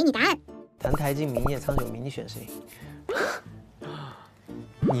书会给你答案。谭台烬、明夜苍九明，你选谁？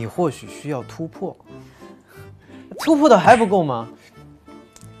你或许需要突破，突破的还不够吗？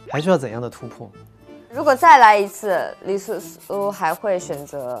还需要怎样的突破？如果再来一次，黎苏苏还会选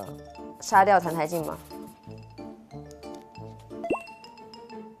择杀掉谭台烬吗？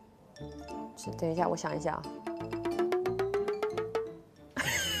等一下，我想一下啊。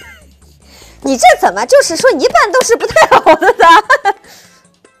你这怎么就是说一半都是不太好的答案？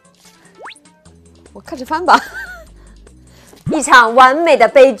我开始翻吧。一场完美的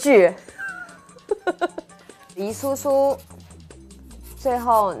悲剧。黎苏苏最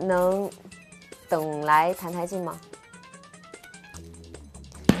后能等来谭台烬吗？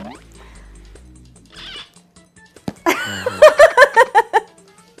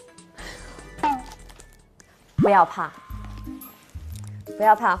不要怕，不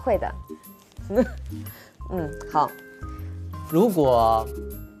要怕，会的。好。如果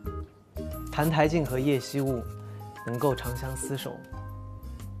谭台烬和叶希雾能够长相厮守，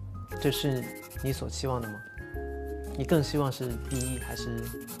这是你所期望的吗？你更希望是 BE 还是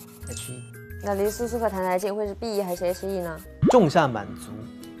HE？ 那黎苏苏和谭台烬会是 BE 还是 HE 呢？种下满足，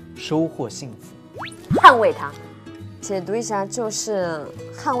收获幸福，捍卫它。解读一下，就是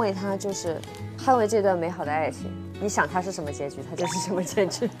捍卫它，就是捍卫这段美好的爱情。你想它是什么结局，它就是什么结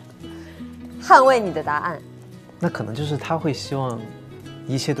局。捍卫你的答案，那可能就是他会希望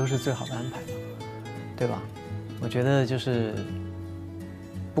一切都是最好的安排吧，对吧？我觉得就是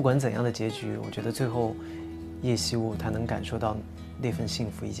不管怎样的结局，我觉得最后叶希雾他能感受到那份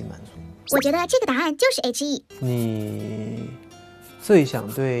幸福以及满足。我觉得这个答案就是 HE。你最想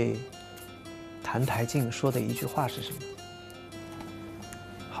对谭台烬说的一句话是什么？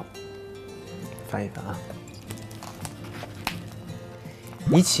好，翻一翻啊。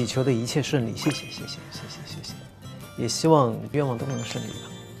你祈求的一切顺利，谢谢。也希望愿望都能顺利吧，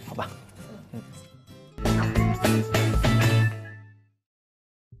好吧。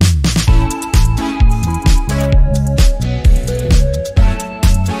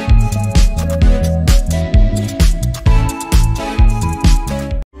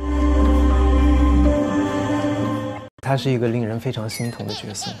他是一个令人非常心疼的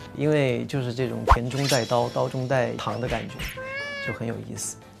角色，因为就是这种甜中带刀，刀中带糖的感觉，就很有意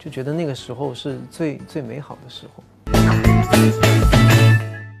思，就觉得那个时候是最美好的时候。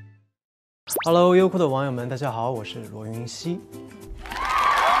Hello， 优酷的网友们，大家好，我是罗云熙。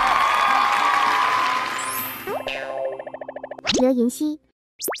罗云熙，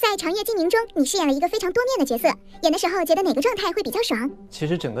在《长月烬明》中，你饰演了一个非常多面的角色，演的时候觉得哪个状态会比较爽？其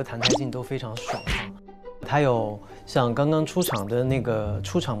实整个谭台烬都非常爽啊，他有像刚刚出场的那个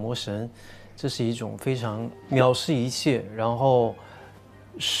出场魔神，这是一种非常藐视一切，然后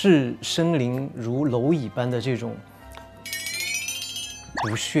视生灵如蝼蚁般的这种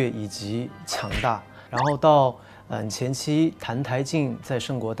不屑以及强大，然后到前期谭台烬在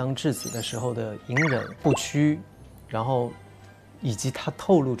圣国当质子的时候的隐忍不屈，然后以及他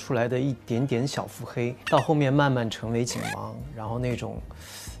透露出来的一点点小腹黑，到后面慢慢成为景王，然后那种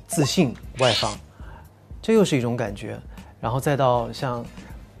自信外放，这又是一种感觉，然后再到像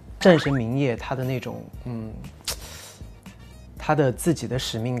战神明夜他的那种他的自己的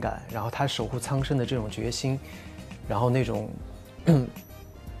使命感，然后他守护苍生的这种决心，然后那种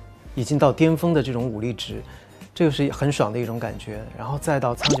已经到巅峰的这种武力值，这个是很爽的一种感觉。然后再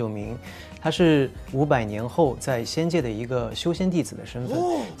到苍九明，他是500年后在仙界的一个修仙弟子的身份。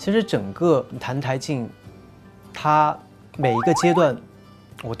其实整个谭台烬，他每一个阶段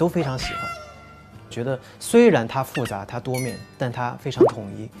我都非常喜欢。觉得虽然它复杂，它多面，但它非常统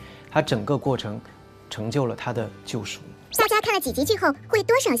一，它整个过程成就了他的救赎。大家看了几集剧后，会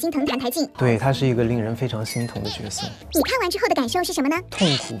多少心疼谭台烬？对，他是一个令人非常心疼的角色。你看完之后的感受是什么呢？痛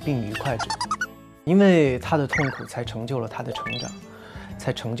苦并愉快着，因为他的痛苦才成就了他的成长，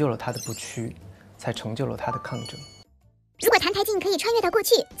才成就了他的不屈，才成就了他的抗争。如果谭台烬可以穿越到过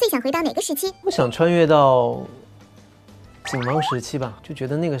去，最想回到哪个时期？我想穿越到景王时期吧，就觉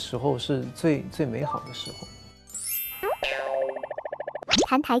得那个时候是最美好的时候。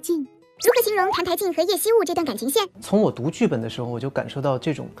谭台烬。如何形容谭台烬和叶希雾这段感情线？从我读剧本的时候，我就感受到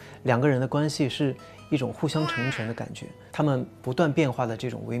这种两个人的关系是一种互相成全的感觉，他们不断变化的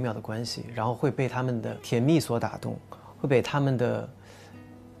这种微妙的关系，然后会被他们的甜蜜所打动，会被他们的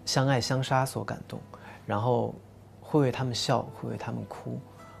相爱相杀所感动，然后会为他们笑，会为他们哭，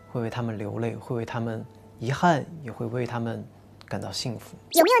会为他们流泪，会为他们遗憾，也会为他们感到幸福。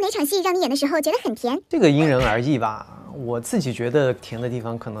有没有哪场戏让你演的时候觉得很甜？这个因人而异吧。我自己觉得甜的地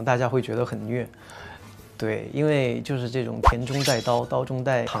方，可能大家会觉得很虐，对，因为就是这种甜中带刀，刀中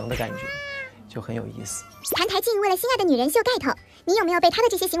带糖的感觉，就很有意思。谭台烬为了心爱的女人秀盖头，你有没有被他的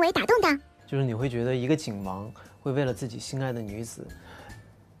这些行为打动的？就是你会觉得一个景王会为了自己心爱的女子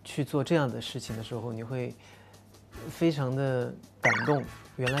去做这样的事情的时候，你会非常的感动。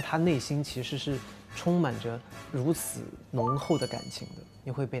原来他内心其实是充满着如此浓厚的感情的，你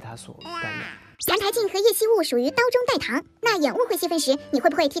会被他所感染。谭台烬和叶希雾属于刀中带糖，那演误会戏份时，你会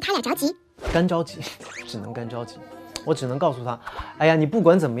不会替他俩着急？干着急，只能干着急。我只能告诉他，哎呀，你不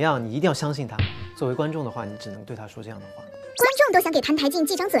管怎么样，你一定要相信他。作为观众的话，你只能对他说这样的话。观众都想给谭台烬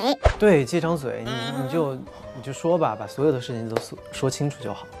借张嘴，对，借张嘴，你就说吧，把所有的事情都说清楚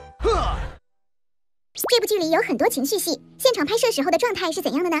就好。这部剧里有很多情绪戏，现场拍摄时候的状态是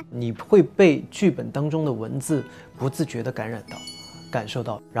怎样的呢？你会被剧本当中的文字不自觉地感染到。感受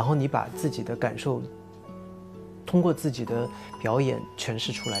到，然后你把自己的感受通过自己的表演诠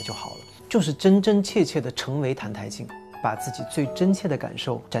释出来就好了，就是真真切切的成为谭台烬，把自己最真切的感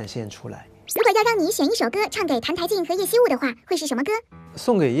受展现出来。如果要让你选一首歌唱给谭台烬和叶希雾的话，会是什么歌？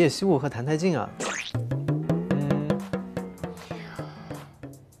送给叶希雾和谭台烬啊，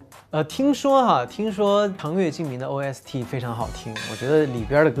听说《长月烬明》的 OST 非常好听，我觉得里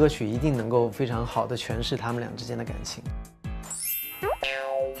边的歌曲一定能够非常好的诠释他们俩之间的感情。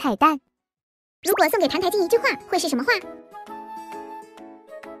彩蛋，如果送给澹台烬一句话，会是什么话？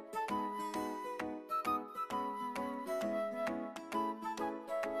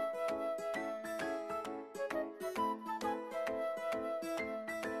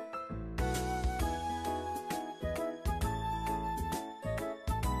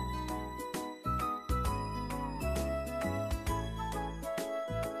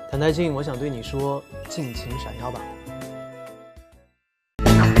澹台烬，我想对你说，尽情闪耀吧。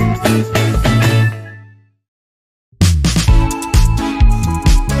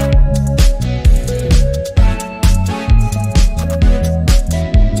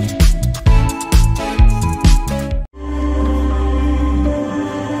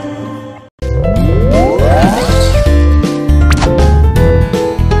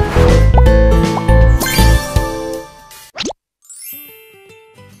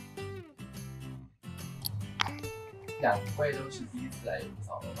两位都是第一次来YOUKU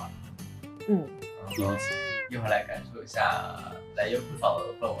扫楼吧？第一次。一会儿来感受一下来YOUKU扫楼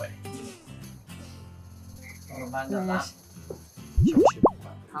的氛围。我们班长啦。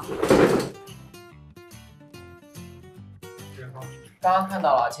好。刚刚看到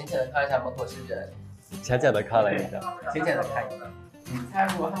了，浅浅的看一下门口是人。浅浅的看了一下。浅浅的看一下。你猜，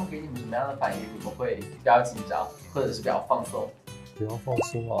如果他们给你们什么样的反应，你们会比较紧张，或者是比较放松？比较放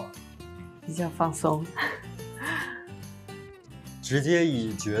松啊。比较放松。直接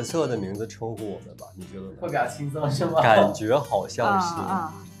以角色的名字称呼我们吧，你觉得呢？会比较轻松是吗？感觉好像是。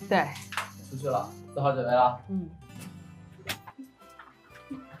对。出去了，做好准备了。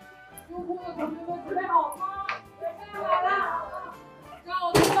YOUKU的同学们准备好了吗？准备好了，让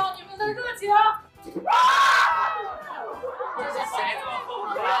我听到你们的热情。这是谁这么疯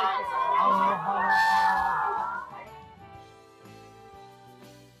狂？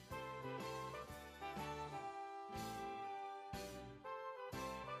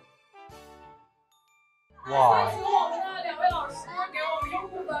哇！请我们的两位老师给我们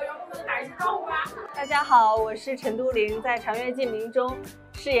YOUKU的员工们打一声招呼吧。大家好，我是陈都灵，在《长月烬明》中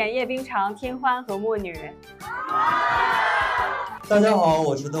饰演叶冰裳、天欢和墨女。大家好，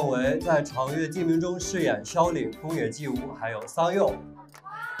我是邓维，在《长月烬明》中饰演萧岭、宫野纪吾还有桑佑。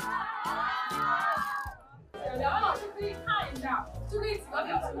两位老师可以看一下，就这几个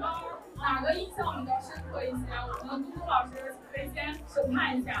表情包，哪个印象比较深刻一些？我们的嘟嘟老师可以先审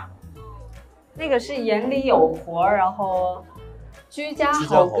判一下。那个是眼里有活，然后居家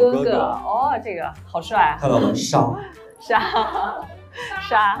好哥哥。哦，这个好帅。看到了，杀。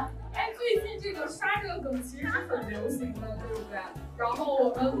哎，最近这个杀这个梗其实是很流行的，对不对？然后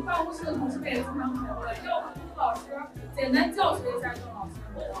我们办公室的同事们也经常讨论，要不嘟嘟老师简单教学一下郑老师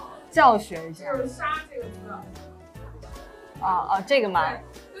好不好？教学一下。就是杀这个字。这个吗？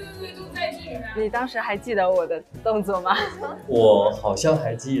对，就在这里面。你当时还记得我的动作吗？我好像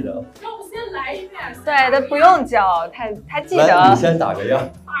还记得。要不先来一遍？对，他不用教，他记得。你先打个样。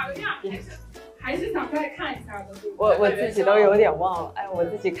打个样，还是想再看一下的。我自己都有点忘了，哎，我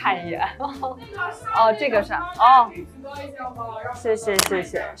自己看一眼。这个是谢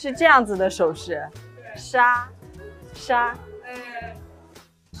谢，是这样子的手势，杀。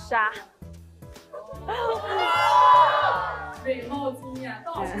美貌惊艳，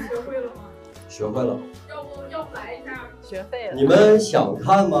邓老师学会了吗？学会了。要不来一下？学废了。你们想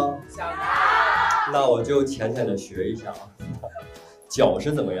看吗？想看。那我就浅浅的学一下啊。脚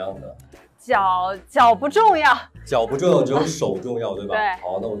是怎么样的？脚不重要。脚不重要，只有手重要，对吧？对。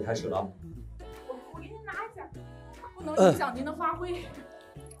好，那我开始了。我给您拿一下，不能影响您的发挥。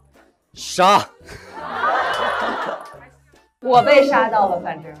杀。我被杀到了，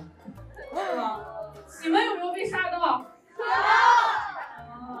反正。是吗？你们有没有被杀到？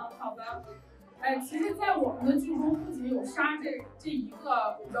好的。哎，其实，在我们的剧中，不仅有杀这一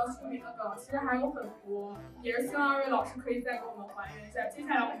个比较出名的梗，其实还有很多，也是希望二位老师可以再给我们还原一下。接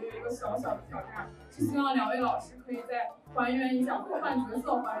下来我们有一个小小的挑战，是希望两位老师可以再还原一下，互换角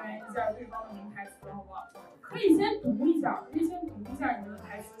色还原一下对方的名台词，好不好？可以先读一下你们的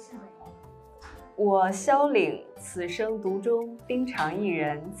台词是什么？我萧岭，此生独钟，冰裳一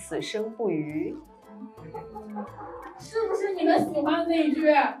人，此生不渝。是不是你们喜欢的那一句？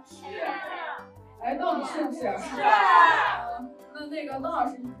是。哎，到底是不是？是。那个邓老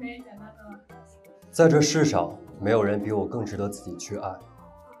师，你可以简单的。在这世上，没有人比我更值得自己去爱。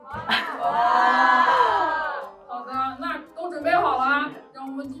好的，那都准备好了，让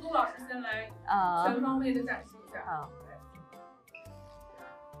我们嘟嘟老师先来全方位的展示一下。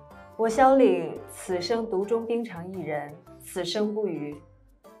我萧岭，此生独钟冰裳一人，此生不渝。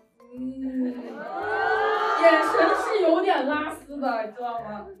眼神是有点拉丝的，你知道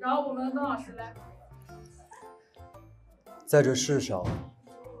吗？然后我们邓老师来，在这世上，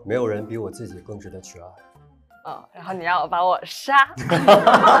没有人比我自己更值得去爱。然后你让我把我杀。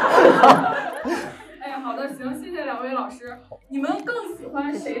哎，好的，行，谢谢两位老师。你们更喜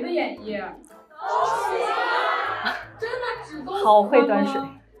欢谁的演绎？真的只都喜欢吗？好会端水，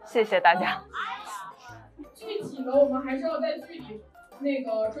谢谢大家。具体的我们还是要在剧里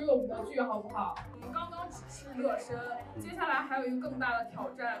追我们的剧，好不好？我们刚刚只是热身，接下来还有一个更大的挑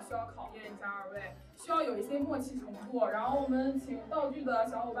战需要考验一下二位，需要有一些默契程度。然后我们请道具的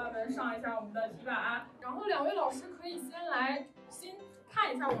小伙伴们上一下我们的题板，然后两位老师可以先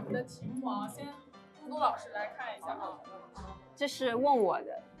看一下我们的题目啊，先嘟嘟老师来看一下啊。这是问我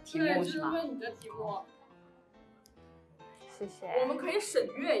的题目是吗？对，这是问你的题目。谢谢。我们可以审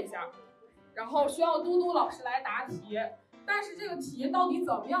阅一下，然后需要嘟嘟老师来答题。但是这个题到底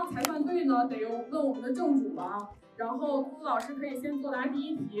怎么样才算对呢？得问我们的正主了。然后嘟嘟老师可以先作答第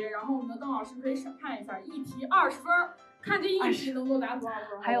一题，然后我们的邓老师可以审判一下，一题20分，看这一题能作答多少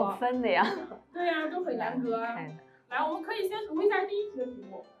分。还有分的呀？对呀，就很严格。来，我们可以先读一下第一题的题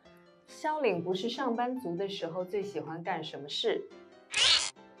目。肖岭不是上班族的时候最喜欢干什么事？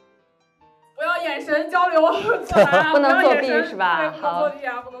不要眼神交流，作答不能作弊是吧？对，不能作弊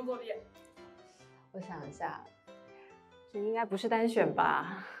啊，不能作弊。我想一下。这应该不是单选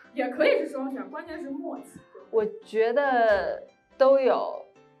吧？也可以是双选，关键是默契。我觉得都有，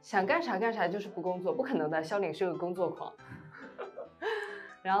想干啥干啥，就是不工作，不可能的。肖岭是个工作狂。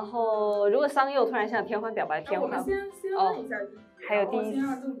然后，如果桑柚突然向天欢表白，天欢，我们先问一下第一题，还有第一，先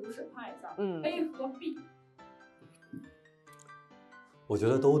让正主审判一下。A 和 B。我觉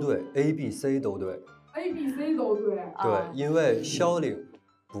得都对 ，A、B、C 都对。A、B、C 都对。对，因为肖岭。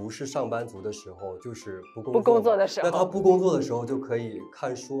不是上班族的时候，就是不工作的时候。那他不工作的时候就可以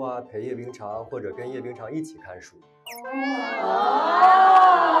看书啊，陪叶冰常或者跟叶冰常一起看书。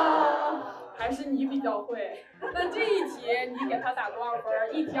还是你比较会。那这一题你给他打多少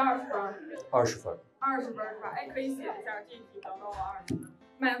分？一题20分。20分。20分是吧？哎，可以写一下，这一题得到了20分，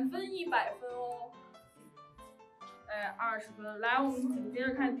满分100分哦。哎，20分。来，我们紧接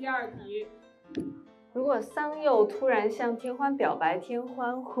着看第二题。如果桑柚突然向天欢表白，天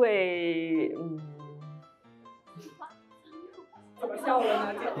欢会怎么笑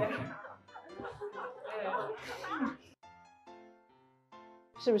了呢，姐姐？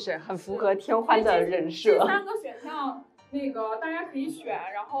是不是很符合天欢的人设？这3个选项，大家可以选，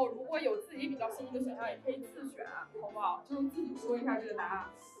然后如果有自己比较心仪的选项，也可以自选，好不好？就是自己说一下这个答案，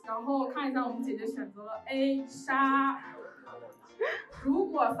然后看一下我们姐姐选择了 A 杀。如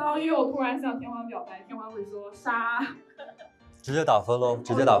果桑柚突然向天欢表白，天欢会说杀，直接打分喽，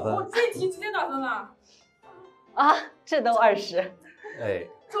直接打分。这题直接打分了啊，这都20，哎，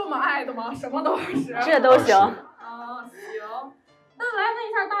这么爱的吗？什么都20，这都行啊，行。那来问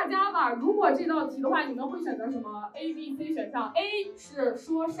一下大家吧，如果这道题的话，你们会选择什么 ？A、B、C 选项 ，A 是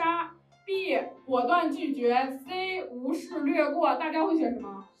说杀 ，B 果断拒绝 ，C 无视略过，大家会选什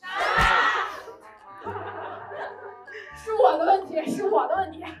么？杀。是我的问题，是我的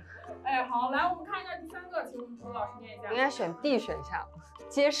问题。哎，好，来，我们看一下第3个，请我们朱老师念一下。应该选 D 选项，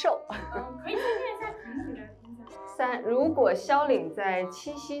接受。可以先念一下题目，来听一下。3，如果肖岭在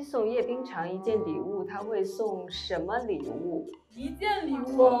七夕送叶冰常一件礼物，他会送什么礼物？1件礼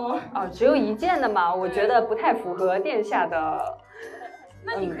物哦。只有1件的嘛，我觉得不太符合殿下的。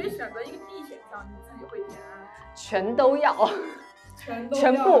那你可以选择一个 D 选项，你自己会填。全都要。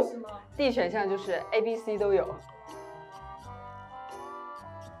全部是吗 ？D 选项就是 A、B、C 都有。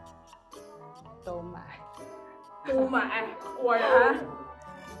都买，果然。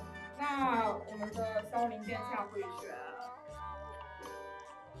那我们的肖林殿下会选。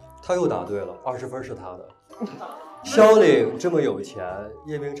他又答对了，20分是他的。肖岭这么有钱，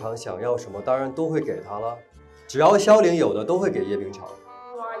叶冰常想要什么，当然都会给他了。只要肖岭有的，都会给叶冰常。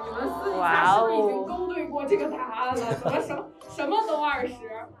哇，你们私底下是不是已经勾兑过这个答案了？怎么什么都20？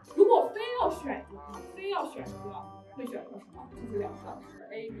如果非要选一个，会选择什么？就是2个老师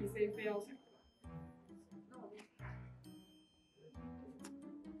A、B、C 非要选。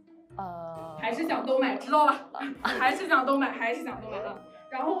还是想都买，知道了。还是想都买啊。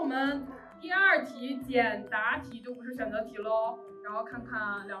然后我们第2题简答题就不是选择题喽，然后看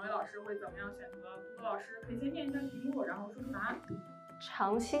看2位老师会怎么样选择。杜老师可以先念一下题目，然后说出答案。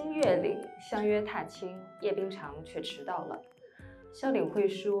长星月岭相约踏青，叶冰常却迟到了。肖岭会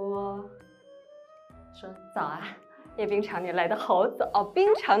说早啊，叶冰常你来的好早哦，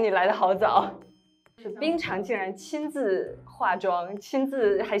冰常你来的好早。是冰常竟然亲自化妆，亲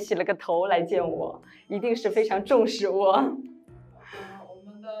自还洗了个头来见我，一定是非常重视我。我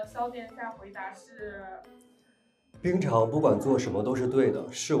们们的萧殿下回答是：冰场不管做什么都是对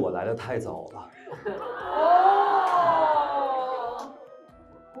的，是我来的太早了。哦，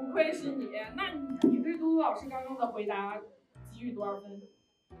不愧是你。那你对嘟嘟老师刚刚的回答给予多少分？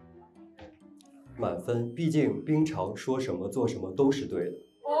满分，毕竟冰场说什么做什么都是对的。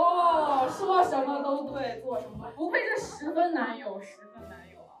哦，说什么都对，做什么不愧是10分男友，10分男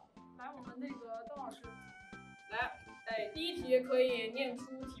友啊！来，我们那个邓老师，来，第一题可以念出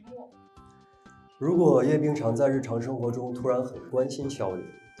题目。如果叶冰常在日常生活中突然很关心萧凌，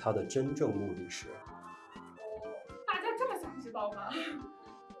他的真正目的是？大家这么想知道吗？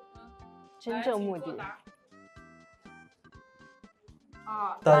真正目的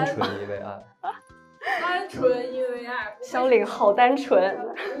啊，单纯因为爱。单纯因为爱，萧凌好单纯，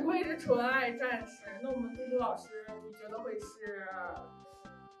不愧是纯爱战士。那我们嘟嘟老师，你觉得会是？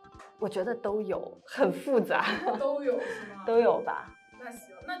我觉得都有，很复杂。都有是吗？都有吧。那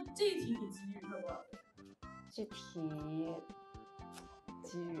行，那这一题你给予他多少分？这题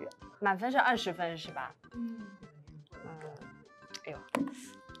给予满分是20分是吧？哎呦，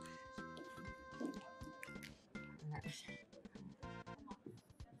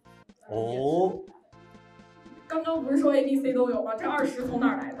哦，刚刚不是说 A、B、C 都有吗？这20从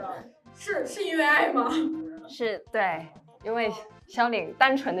哪儿来的？是因为爱吗？是对，因为萧凌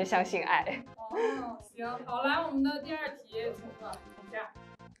单纯的相信爱。哦，行，好，来我们的第2题，请问一下。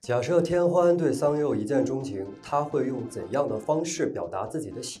假设天欢对桑佑一见钟情，他会用怎样的方式表达自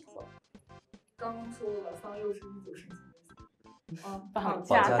己的喜欢？刚刚说了，桑佑是19世纪绑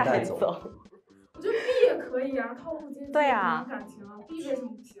架带走。我觉得 B 也可以啊，套路接近，对啊，感情啊 ，B 为什么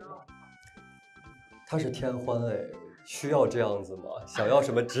不行？他是天欢哎，需要这样子吗？想要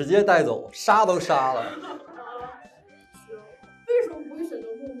什么直接带走，杀都杀了。行，为什么不会选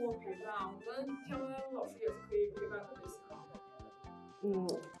择默默陪伴？我们天欢老师也是可以陪伴的类型。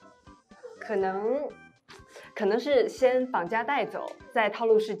可能是先绑架带走，再套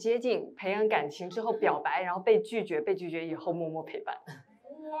路式接近，培养感情之后表白，然后被拒绝，被拒绝以后默默陪伴。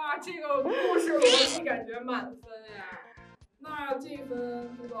哇，这个故事逻辑感觉满分呀！那这一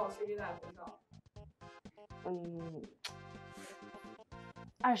分嘟嘟老师给打多少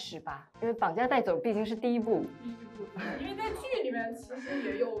？20吧，因为绑架带走毕竟是第一步。因为在剧里面其实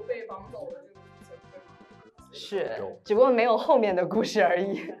也有被绑走的这个剧情，对吗？是，只不过没有后面的故事而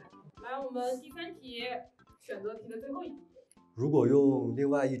已。来，我们第3题，选择题的最后一题。如果用另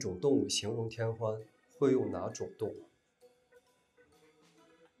外一种动物形容天欢，会用哪种动物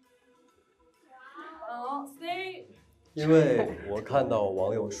？C。因为我看到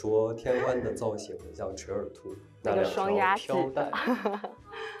网友说天欢的造型很像垂耳兔，那个双鸭飘带。垂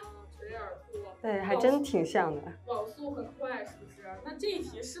耳兔。对，还真挺像的。网速很快，是不是？那这一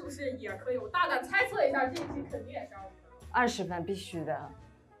题是不是也可以？我大胆猜测一下，这一题肯定也是20分，必须的。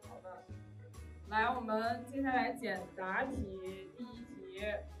好的，来，我们接下来简答题，第1题，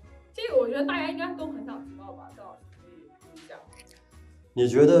这个我觉得大家应该都很想知道吧？郑老师可以读一下。你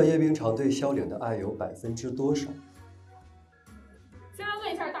觉得叶冰常对萧凌的爱有%多少？先来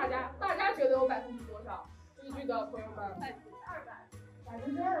问一下大家，大家觉得有%多少？追剧的朋友们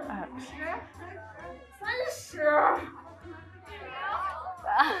，200%，30%。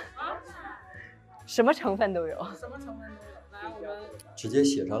什么成分都有。什么成分都有。来，我们直接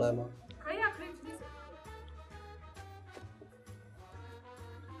写上来吗？可以啊，可以直接写。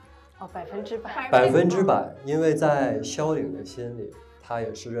100%，因为在萧凌的心里，他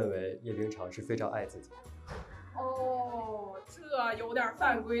也是认为叶冰常是非常爱自己。哦，这有点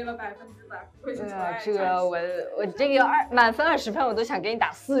犯规了，100%，不愧是纯爱战士。我这个满分20分，我都想给你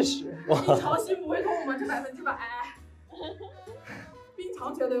打40。冰常心不会痛吗？这100%。冰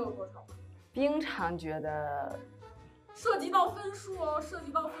常觉得有多少？冰常觉得涉及到分数哦，涉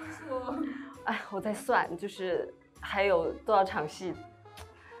及到分数哦。哎，我在算，就是还有多少场戏。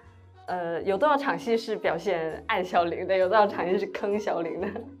有多少场戏是表现爱萧凌的，有多少场戏是坑萧凌的，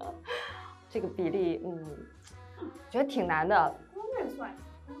这个比例，觉得挺难的。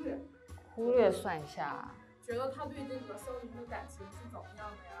忽略算一下。觉得他对这个萧凌的感情是怎么样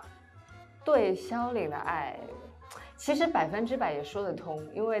的呀？对萧凌的爱，其实100%也说得通，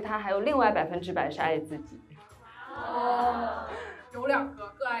因为他还有另外100%是爱自己。哦，有2个，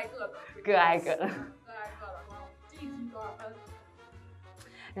各爱各的。各爱各的。这一题多少分？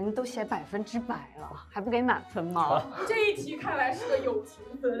人家都写100%了，还不给满分吗？这一题看来是个友情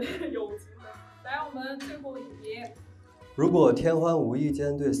分，友情分。来，我们最后一题。如果天欢无意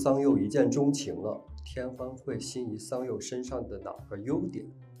间对桑佑一见钟情了，天欢会心仪桑佑身上的哪个优点？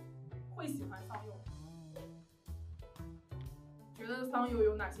会喜欢桑佑。觉得桑佑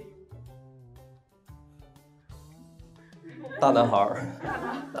有哪些优点？大男孩，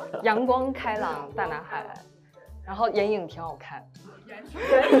阳光开朗大男孩，然后眼影挺好看。眼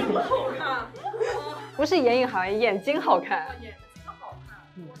影好看，不是眼影好看，眼睛好看。眼睛好看，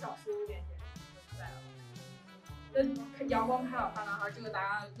多少是有点眼睛在了。那阳光开朗大男孩这个答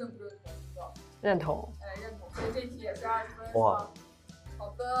案认不认同？认同。认同。所以这题也是20分。哇。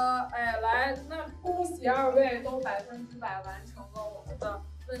好的，来，那恭喜2位都100%完成了我们的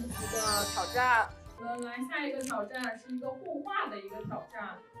问题的挑战。我们来下一个挑战是一个互画的一个挑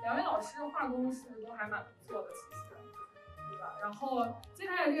战。2位老师画工是不是都还蛮不错的？其实。然后接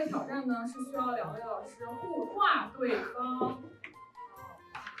下来这个挑战呢，是需要2位老师互画对方，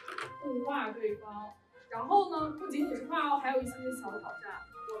互画对方。然后呢，不仅仅是画哦，还有一些小挑战。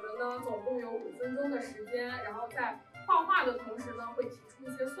我们呢，总共有5分钟的时间，然后在画画的同时呢，会提出一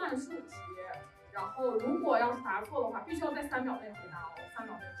些算术题。然后如果要是答错的话，必须要在3秒内回答哦，3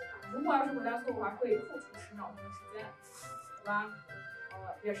秒内回答。如果要是回答错的话，会扣除10秒钟的时间，好吧？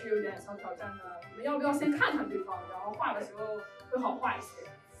也是有点小挑战的，你们要不要先看看对方，然后画的时候会好画一些？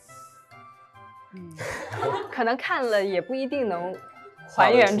可能看了也不一定能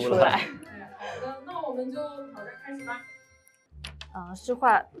还原出来。好的，那我们就挑战开始吧。是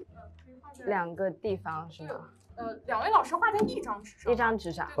画2个地方是吗？2位老师画在一张纸上。一张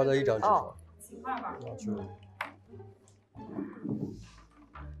纸上。画在一张纸上。哦，请画吧。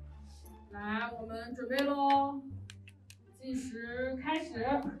来，我们准备喽。计时开始。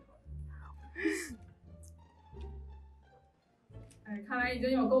看来已经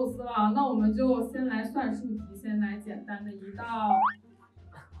有构思了，那我们就先来算术题，先来简单的一道，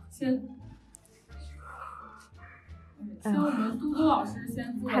先我们嘟嘟老师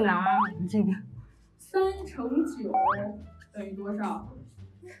先作答。太难了，这个。3乘9等于多少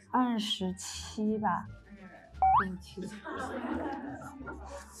？27吧。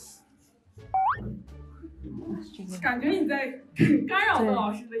感觉你在干扰邓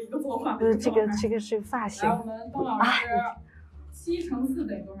老师的一个作画。这个是发型。来，我们邓老师，7乘4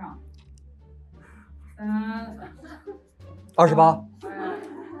等于多少？28。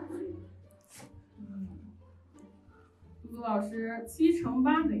嘟嘟老师，7乘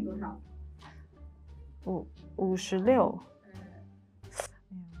8等于多少？56。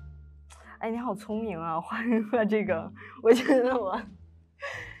你好聪明啊！画这个，我觉得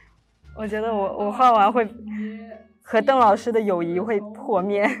我画完会和邓老师的友谊会破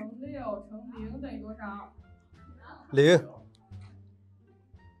灭。6乘0等于多少？0。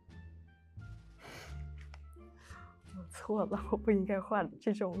我错了，我不应该画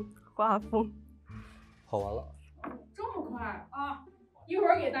这种画风。画完了。这么快啊！一会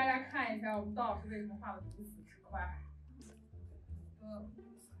儿给大家看一下我们邓老师为什么画的如此之快。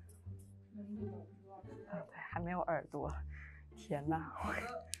还没有耳朵，天哪！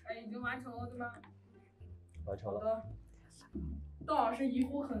已经完成了对吧？完成了。好的。邓老师一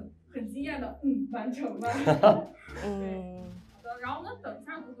副很惊艳的，完成了。好的，然后呢，等一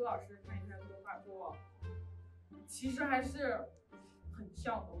下嘟嘟老师看一下这个画作，其实还是很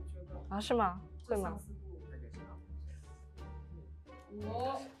像的，我觉得。啊，是吗？会吗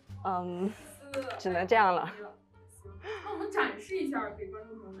？5，4，只能这样了。行，那我们展示一下，给观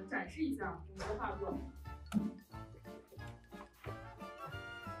众朋友们展示一下我们的画作。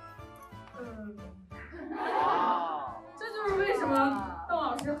这就是为什么邓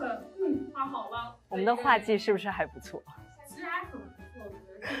老师很画好了。我们的画技是不是还不错？其实还很不错，我觉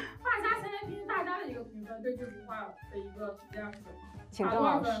得。大家现在听大家的一个评分，对这幅画的一个评价是什么？请邓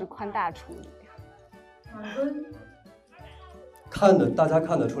老师宽大处理。满分。大家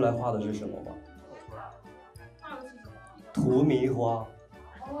看得出来画的是什么吗？画的是什么？荼蘼花。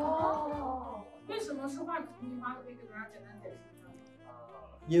为什么是画荼蘼花？可以给大家简单解释一下吗？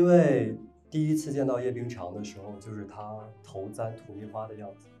因为第一次见到叶冰裳的时候，就是她头簪荼蘼花的样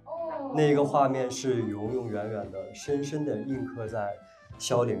子。那个画面是永永远远的、深深的印刻在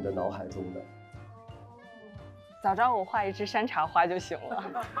萧岭的脑海中的。早知道我画一只山茶花就行了。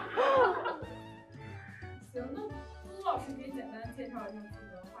行，那嘟嘟老师可以简单介绍一下自己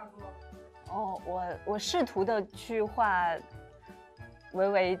的画作。我试图的去画维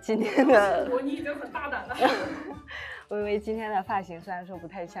维今天的。你已经很大胆了。微微今天的发型虽然说不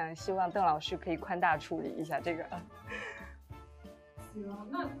太像，希望邓老师可以宽大处理一下这个。行，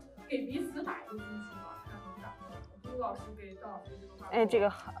那给彼此打一个分数吧，看能打多少。嘟嘟老师给邓老师这个画。这个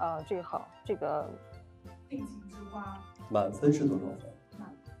好，这个好，这个。定情之花。满分是多少分？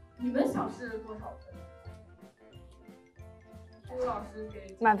你们想是多少分？嘟嘟老师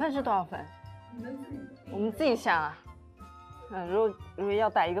给。满分是多少分？你们自己。我们自己想啊。如果要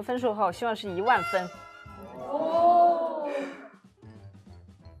打一个分数的话，我希望是10000分。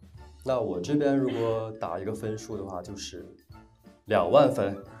那我这边如果打一个分数的话，就是2万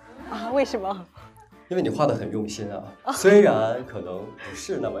分啊？为什么？因为你画的很用心啊，虽然可能不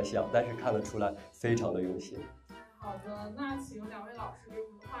是那么像，但是看得出来非常的用心。好的，那请2位老师给我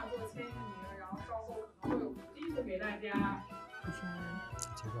们画作签一名，然后稍后可能会有福利送给大家。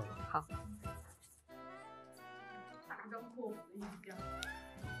好。打一张破釜的印象。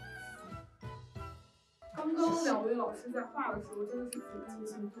刚刚2位老师在画的时候，真的是挺提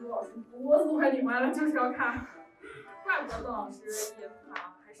醒朱老师脖子都快拧歪了，就是要看。怪不得邓老师演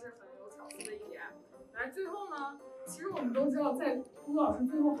法还是很有巧思的一点。来，最后呢，其实我们都知道，在朱老师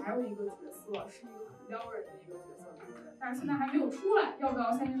最后还有一个角色，是一个很撩人的一个角色，对不对？但是现在还没有出来，要不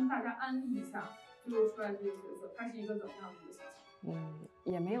要先跟大家安利一下最后出来这个角色，他是一个怎么样的一个形象？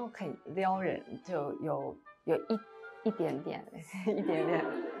也没有很撩人，就有一点点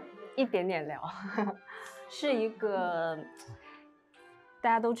撩，是一个大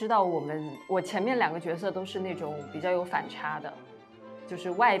家都知道我前面2个角色都是那种比较有反差的，就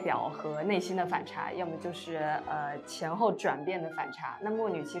是外表和内心的反差，要么就是前后转变的反差。那墨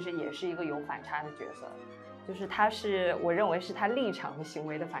女其实也是一个有反差的角色，就是我认为是她立场和行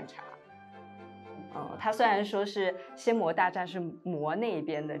为的反差。她虽然说是仙魔大战是魔那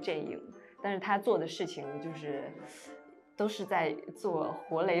边的阵营，但是她做的事情都是在做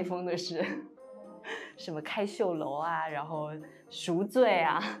活雷锋的事，什么开秀楼啊，然后赎罪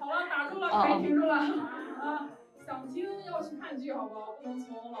啊。好了，打住了，可以停住了啊！想听要去看剧，好不好？不能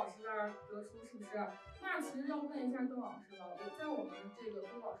从老师这儿得出，是不是？那其实要问一下邓老师了，在我们这个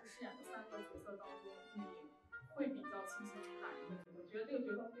朱老师饰演的3个角色当中，你会比较倾向于哪一个角色？觉得这个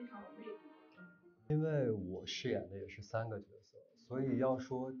角色非常有魅力。因为我饰演的也是3个角色，所以要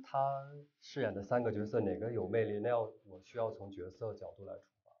说他饰演的3个角色哪个有魅力，那我需要从角色角度来出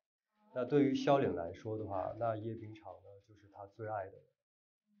发。那对于萧岭来说的话，那叶冰裳呢就是他最爱的人，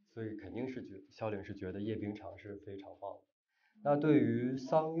所以肯定是萧岭是觉得叶冰裳是非常棒的。那对于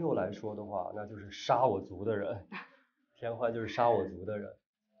桑佑来说的话，那就是杀我族的人，田欢就是杀我族的人。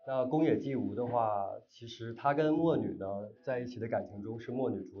那宫野纪吾的话，其实他跟墨女呢在一起的感情中是墨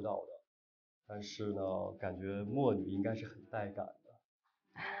女主导的。但是呢，感觉墨女应该是很带感的，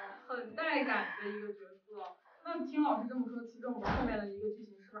很带感的一个角色。那听老师这么说，其实我们后面的一个剧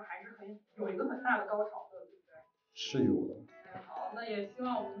情是不是还是有一个很大的高潮的，对不对？是有的。好，那也希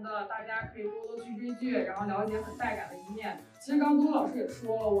望我们的大家可以多多去追剧，然后了解很带感的一面。其实刚刚老师也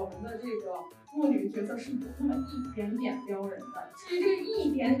说了，我们的这个墨女角色是有那么一点点撩人的。至于这个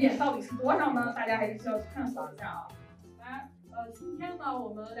一点点到底是多少呢？大家还是需要去探索一下啊。来。今天呢，我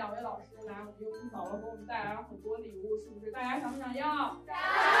们2位老师来我们YOUKU嫂了，给我们带来了很多礼物，是不是？大家想不想要？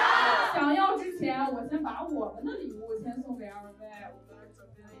想要之前，我先把我们的礼物先送给2位。我们准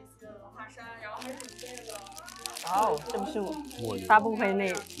备了一些文化衫，然后还准备了这不是我发布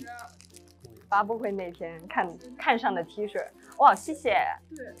会那天看上的 T 恤，哇，谢谢。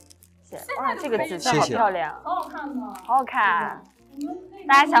对，谢谢。哇，这个紫色好漂亮，好好看的，好好看。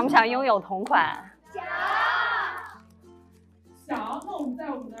大家想不想拥有同款？想，那我们在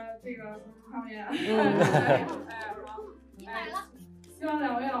我们的这个上面，好，你买了。希望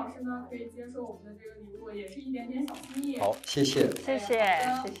2位老师呢可以接受我们的这个礼物，也是一点点小心意。好，谢谢，谢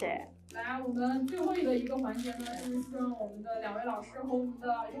谢。来，我们最后的一个环节呢，就是希望我们的2位老师和我们的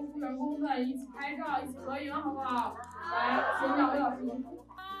YOUKU员工们一起拍照，一起合影，好不好？来，请2位老师们。3、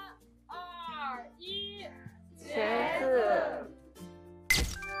2、1，茄子。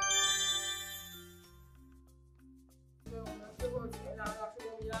对，我们最后请2位老师给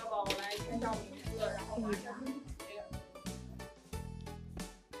我们来宝来签上名字，然后马上一起。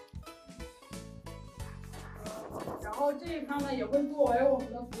然后这一张呢也会作为我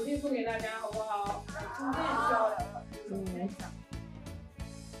们的福利送给大家，好不好？中间也需要2位老师手签一下。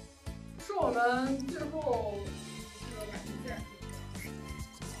是我们最后这个感情线。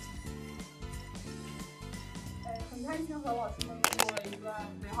很开心和老师们度过了一段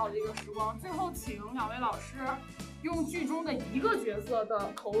美好的一个时光。最后请2位老师用剧中的一个角色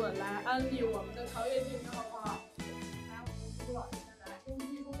的口吻来安利我们的长月烬明，好不好？来，我们YOUKU老师先来，用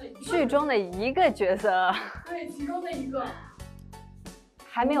剧中的一个角色。对，其中的一个。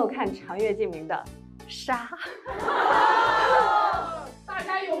还没有看《长月烬明》的杀。大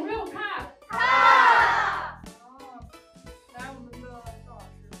家有没有看？看。来，我们的赵老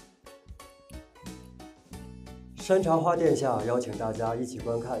师。山茶花殿下邀请大家一起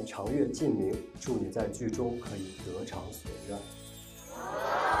观看《长月烬明》，祝你在剧中可以得偿所愿。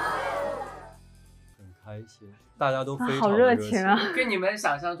很开心，大家都非常好热情啊！跟你们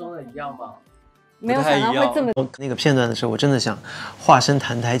想象中的一样吗？没有想到会这么。那个片段的时候，我真的想化身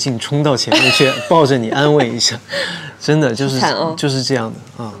澹台烬冲到前面去，抱着你安慰一下。真的就是这样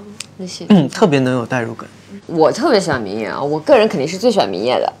的啊。那些特别能有代入感。我特别喜欢明夜啊，我个人肯定是最喜欢明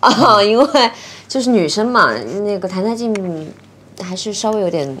夜的啊，因为就是女生嘛，那个谭台烬还是稍微有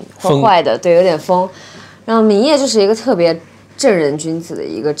点坏坏的，对，有点疯。然后明夜就是一个特别正人君子的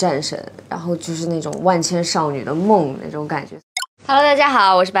一个战神，然后就是那种万千少女的梦那种感觉。Hello， 大家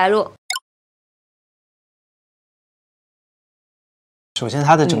好，我是白鹿。首先，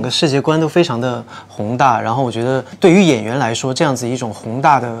它的整个世界观都非常的宏大，然后我觉得对于演员来说，这样子一种宏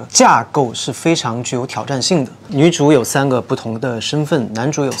大的架构是非常具有挑战性的。女主有3个不同的身份，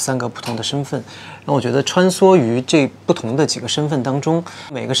男主有3个不同的身份，然后我觉得穿梭于这不同的几个身份当中，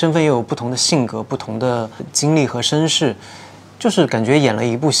每个身份又有不同的性格、不同的经历和身世，就是感觉演了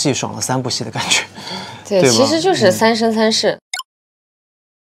一部戏，爽了3部戏的感觉。对，其实就是3生3世。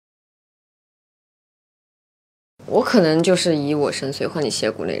我可能就是以我深邃换你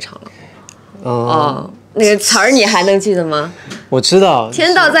斜骨那场了。那个词儿你还能记得吗？我知道。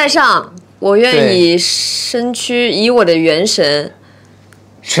天道在上，我愿以身躯以我的元神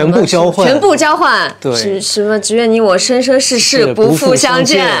全部交换，全部交换。对，什么只愿你我生生世世不复相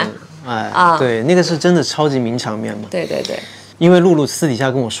见。对，那个是真的超级名场面嘛。对对对。因为露露私底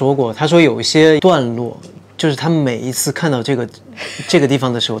下跟我说过，她说有一些段落。就是他每一次看到这个地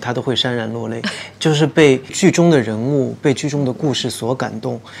方的时候，他都会潸然落泪，就是被剧中的人物、被剧中的故事所感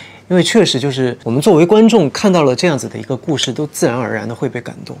动。因为确实就是我们作为观众看到了这样子的一个故事，都自然而然的会被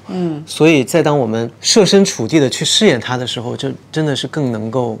感动。所以在当我们设身处地的去饰演它的时候，就真的是更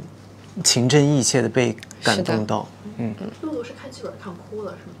能够情真意切的被感动到。露露是看剧本看哭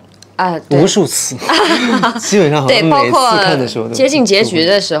了是吗？无数次，基本上好像每次看的时候都接近结局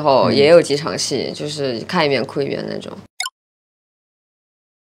的时候也有几场戏，就是看一遍哭一遍那种。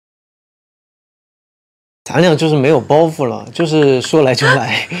咱俩就是没有包袱了，就是说来就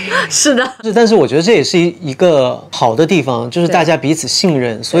来。是的，但是我觉得这也是一个好的地方，就是大家彼此信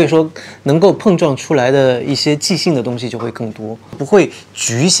任，所以说能够碰撞出来的一些即兴的东西就会更多，不会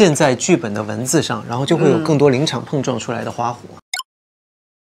局限在剧本的文字上，然后就会有更多临场碰撞出来的花火。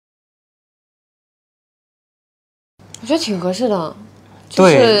我觉得挺合适的，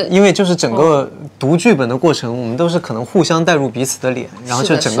对，因为就是整个读剧本的过程，我们都是可能互相带入彼此的脸，然后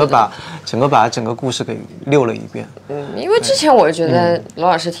就整个把整个故事给溜了一遍。因为之前我觉得罗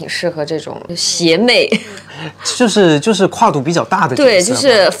老师挺适合这种邪魅，就是跨度比较大的角色，对，就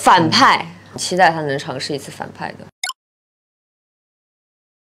是反派，期待他能尝试一次反派的。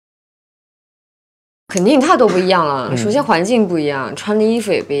肯定太多不一样了。首先环境不一样，穿的衣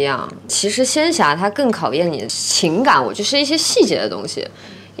服也不一样。其实仙侠它更考验你的情感，我就是一些细节的东西。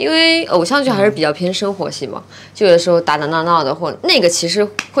因为偶像剧还是比较偏生活戏嘛，就有的时候打打闹闹的，或那个其实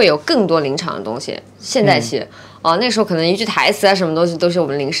会有更多临场的东西。现代戏那时候可能一句台词啊什么东西都是我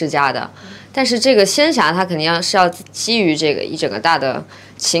们临时加的，但是这个仙侠它肯定要基于这个一整个大的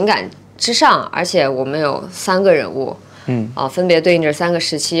情感之上，而且我们有3个人物。分别对应着3个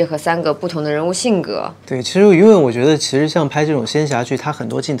时期和3个不同的人物性格。对，其实因为我觉得，其实像拍这种仙侠剧，它很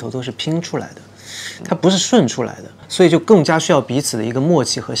多镜头都是拼出来的，它不是顺出来的，所以就更加需要彼此的一个默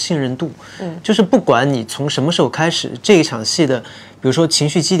契和信任度。就是不管你从什么时候开始，这一场戏的，比如说情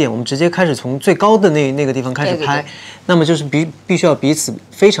绪基点，我们直接开始从最高的那个地方开始拍，那么就是必须要彼此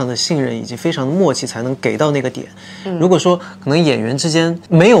非常的信任以及非常的默契，才能给到那个点。如果说可能演员之间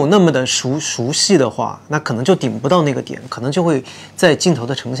没有那么的熟悉的话，那可能就顶不到那个点，可能就会在镜头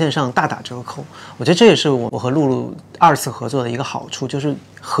的呈现上大打折扣。我觉得这也是我和露露2次合作的一个好处，就是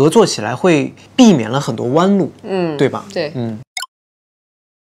合作起来会避免了很多弯路，对吧？对，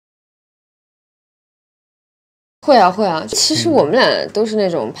会啊。其实我们俩都是那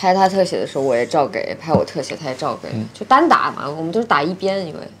种拍他特写的时候我也照给，拍我特写他也照给，就单打嘛，我们都是打一边。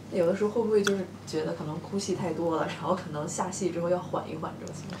因为有的时候会不会就是觉得可能哭戏太多了，然后可能下戏之后要缓一缓这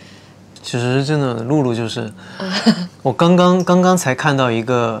种情况？其实真的，露露就是我刚刚才看到一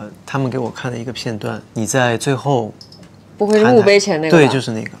个他们给我看的一个片段，你在最后不会是墓碑前那个吧？对，就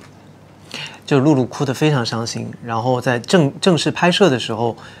是那个，就露露哭得非常伤心，然后在正式拍摄的时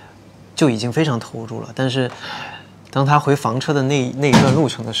候就已经非常投入了，但是当他回房车的那一段路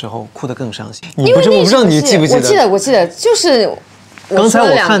程的时候，哭得更伤心。我不知道你记不记得？我记得，就是刚才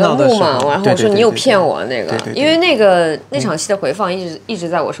我看到的幕嘛，然后我说你有骗我那个，因为那场戏的回放一直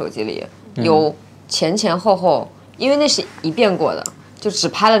在我手机里，有前后，因为那是一遍过的，就只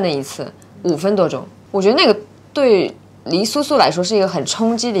拍了那一次，5分多钟。我觉得那个对黎苏苏来说是一个很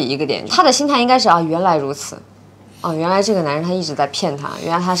冲击的一个点，他的心态应该是原来如此。原来这个男人他一直在骗他，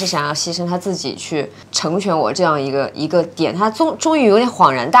原来他是想要牺牲他自己去成全我这样一个点，他终于有点恍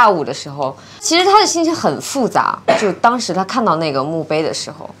然大悟的时候，其实他的心情很复杂。就当时他看到那个墓碑的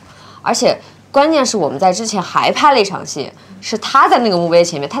时候，而且关键是我们在之前还拍了一场戏，是他在那个墓碑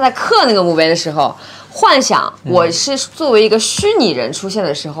前面，他在刻那个墓碑的时候，幻想我是作为一个虚拟人出现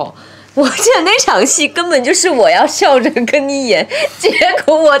的时候。我记得那场戏根本就是我要笑着跟你演，结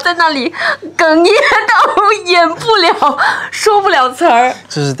果我在那里哽咽到演不了，说不了词儿。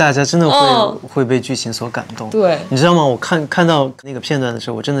就是大家真的会被剧情所感动。对，你知道吗？我看到那个片段的时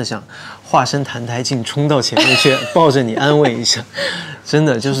候，我真的想化身澹台烬冲到前面去抱着你安慰一下，真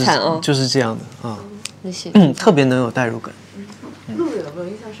的就是这样的啊。特别能有代入感。陆有没有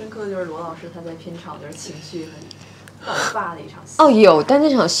印象深刻？就是罗老师他在片场就是情绪很爆发的一场戏。哦，有，但那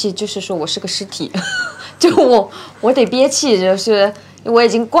场戏就是说我是个尸体，就我得憋气，就是我已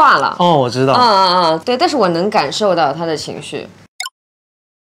经挂了。哦，我知道。对，但是我能感受到他的情绪。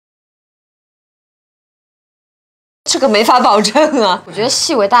这个没法保证啊，我觉得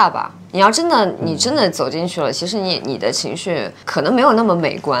戏为大吧。你真的走进去了，其实你的情绪可能没有那么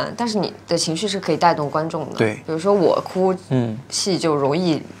美观，但是你的情绪是可以带动观众的。对，比如说我哭，戏就容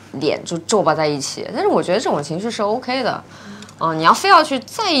易脸就皱巴在一起，但是我觉得这种情绪是 OK 的。你要非要去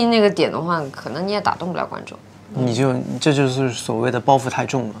在意那个点的话，可能你也打动不了观众。这就是所谓的包袱太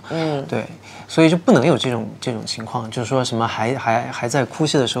重了。对，所以就不能有这种情况，就是说什么还在哭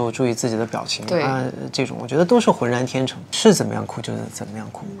戏的时候注意自己的表情啊，这种我觉得都是浑然天成，是怎么样哭就是怎么样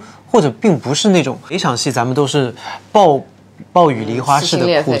哭，或者并不是那种每场戏咱们都是暴雨梨花式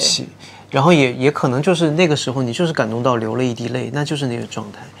的哭泣，然后也可能就是那个时候你就是感动到流了一滴泪，那就是那个状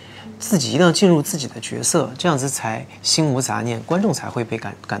态。自己一定要进入自己的角色，这样子才心无杂念，观众才会被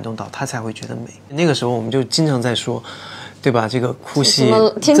感动到，他才会觉得美。那个时候我们就经常在说，对吧？这个哭戏，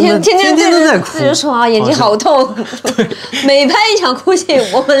天天都在哭，自己说啊，眼睛好痛。每拍一场哭戏，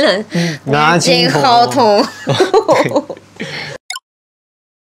我们人眼睛好痛。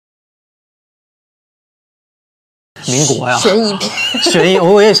民国呀，悬疑片，悬疑，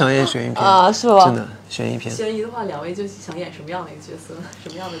我也想演悬疑片啊，是吧？真的悬疑片。悬疑的话，两位就想演什么样的一个角色？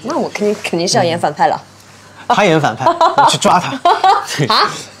什么样的角色？那我肯定是要演反派了。他演反派，我去抓他啊？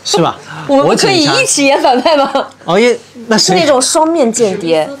是吧？我们可以一起演反派吗？那是那种双面间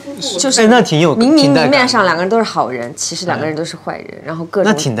谍，就是那挺有明面上两个人都是好人，其实两个人都是坏人，然后各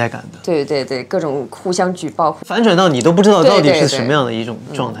种那挺带感的。对，各种互相举报，反转到你都不知道到底是什么样的一种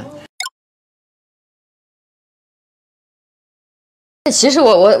状态。其实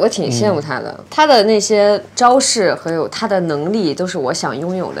我挺羡慕他的，他的那些招式和有他的能力都是我想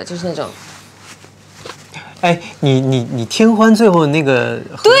拥有的，就是那种。你天欢最后那个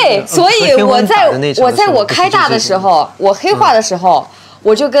对，所以我在我开大的时候，我黑化的时候，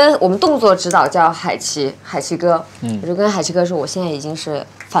我就跟我们动作指导叫海奇哥，我就跟海奇哥说，我现在已经是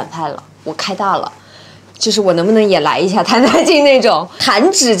反派了，我开大了。就是我能不能也来一下澹台烬那种，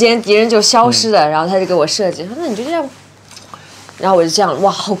弹指间敌人就消失了，然后他就给我设计，说那你就这样。然后我就这样，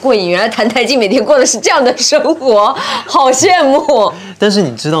哇，好过瘾！原来澹台烬每天过的是这样的生活，好羡慕。但是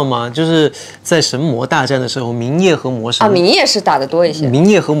你知道吗？就是在神魔大战的时候，冥夜和魔神冥夜是打得多一些。冥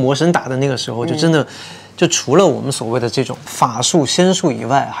夜和魔神打的那个时候，就真的，就除了我们所谓的这种法术仙术以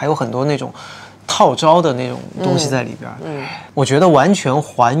外，还有很多那种套招的那种东西在里边。我觉得完全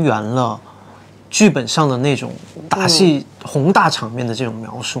还原了剧本上的那种打戏宏大场面的这种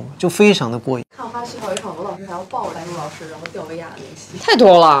描述，就非常的过瘾。看花絮还有一场罗老师还要抱白鹿老师然后吊威亚的那个戏，太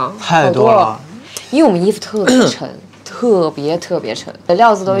多了，太多了。因为我们衣服特别沉，特别沉，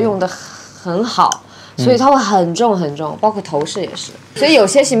料子都用得很好，所以它会很重很重，包括头饰也是。所以有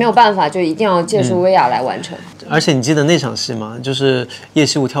些戏没有办法，就一定要借助威亚来完成。而且你记得那场戏吗？就是叶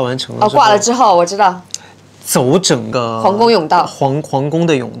希雾跳完城了挂了之后，我知道。走整个皇宫甬道，皇宫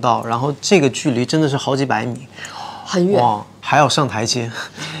的甬道，然后这个距离真的是好几百米，很远，哇，还要上台阶。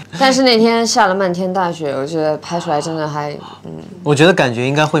但是那天下了漫天大雪，我觉得拍出来真的还，我觉得感觉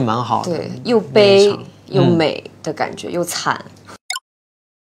应该会蛮好的。对，又悲又美的感觉，又惨，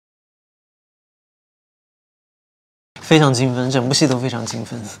非常精分，整部戏都非常精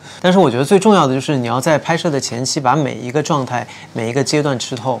分。但是我觉得最重要的就是你要在拍摄的前期把每一个状态、每一个阶段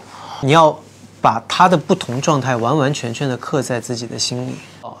吃透，你要把它的不同状态完完全全的刻在自己的心里，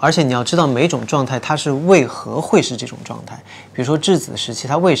而且你要知道每种状态它是为何会是这种状态。比如说质子时期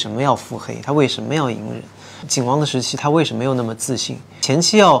他为什么要腹黑，他为什么要隐忍；景王的时期他为什么又那么自信。前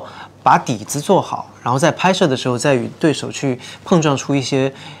期要把底子做好，然后在拍摄的时候再与对手去碰撞出一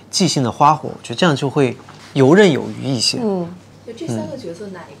些即兴的花火，我觉得这样就会游刃有余一些。就这三个角色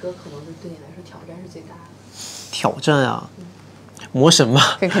哪一个可能对你来说挑战是最大的？挑战啊！魔神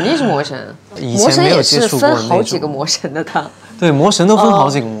吧，肯定是魔神。魔神也是分好几个魔神的，他对魔神都分好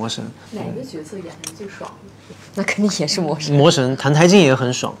几个魔神。哪个角色演的最爽？那肯定也是魔神。魔神澹台烬也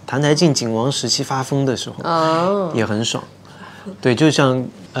很爽，澹台烬景王时期发疯的时候也很爽。对，就像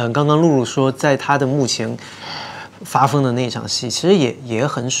刚刚露露说，在她的幕前发疯的那场戏，其实也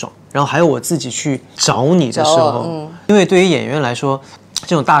很爽。然后还有我自己去找你的时候，因为对于演员来说，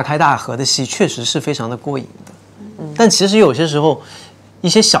这种大开大合的戏确实是非常的过瘾的。但其实有些时候，一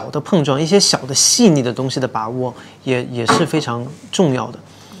些小的碰撞，一些小的细腻的东西的把握，也是非常重要的。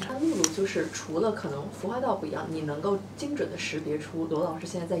露露就是除了可能服化道不一样，你能够精准的识别出罗老师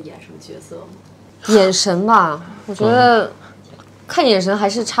现在在演什么角色吗？眼神吧，我觉得看眼神还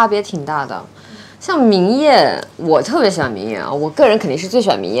是差别挺大的。像明夜，我特别喜欢明夜啊，我个人肯定是最喜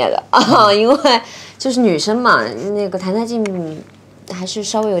欢明夜的啊，因为就是女生嘛，那个谭台烬还是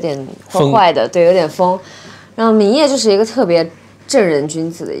稍微有点坏坏的，对，有点疯。然后明夜就是一个特别正人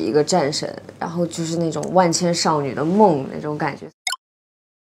君子的一个战神，然后就是那种万千少女的梦那种感觉。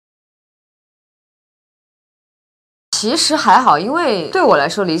其实还好，因为对我来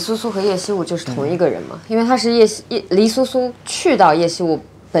说，黎苏苏和叶希雾就是同一个人嘛，因为他是黎苏苏去到叶希雾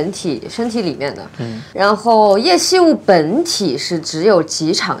本体身体里面的，然后叶希雾本体是只有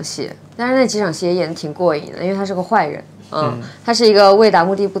几场戏，但是那几场戏也演得挺过瘾的，因为他是个坏人，他是一个为达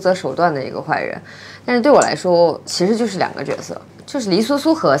目的不择手段的一个坏人。但是对我来说，其实就是两个角色，就是黎苏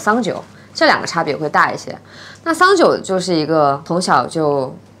苏和桑九这两个差别会大一些。那桑九就是一个从小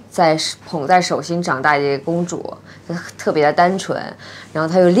就捧在手心长大的一个公主，特别的单纯，然后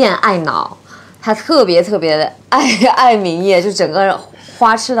她有恋爱脑，她特别的爱明夜，就整个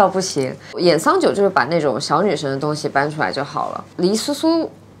花痴到不行。演桑九就是把那种小女生的东西搬出来就好了。黎苏苏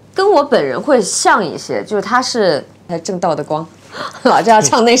跟我本人会像一些，就是她是正道的光，老是要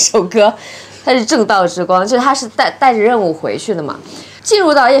唱那首歌。他是正道之光，就是他是带着任务回去的嘛。进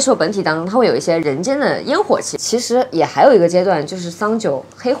入到叶寿本体当中，他会有一些人间的烟火气。其实也还有一个阶段，就是桑九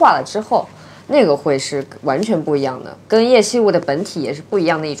黑化了之后，那个会是完全不一样的，跟叶希雾的本体也是不一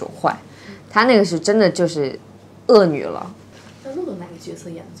样的一种坏。他那个是真的就是恶女了。那露露哪个角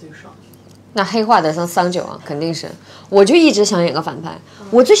色演的最爽？那黑化的桑九啊，肯定是。我就一直想演个反派，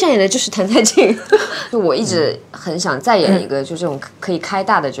我最想演的就是谭台烬，就我一直很想再演一个就这种可以开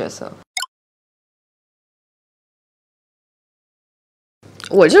大的角色。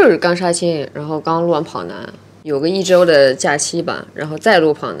我就是刚杀青，然后刚录完跑男，有个1周的假期吧，然后再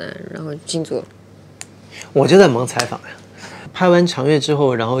录跑男，然后进组。我就在忙采访呀，拍完长月之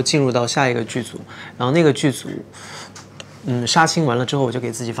后，然后进入到下一个剧组，然后那个剧组，杀青完了之后，我就给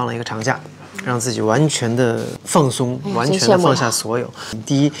自己放了一个长假，让自己完全的放松，完全的放下所有。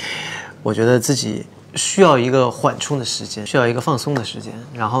第一，我觉得自己需要一个缓冲的时间，需要一个放松的时间。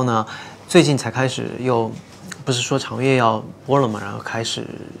然后呢，最近才开始又。不是说长月要播了嘛，然后开始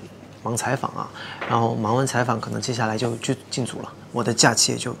忙采访啊，然后忙完采访，可能接下来就进组了，我的假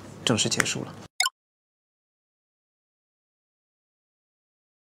期也就正式结束了。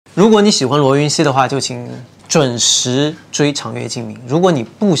如果你喜欢罗云熙的话，就请准时追《长月烬明》。如果你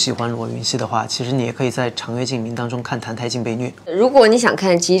不喜欢罗云熙的话，其实你也可以在《长月烬明》当中看谭台烬被虐。如果你想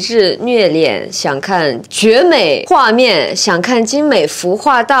看极致虐脸，想看绝美画面，想看精美服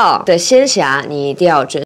化道的仙侠，你一定要准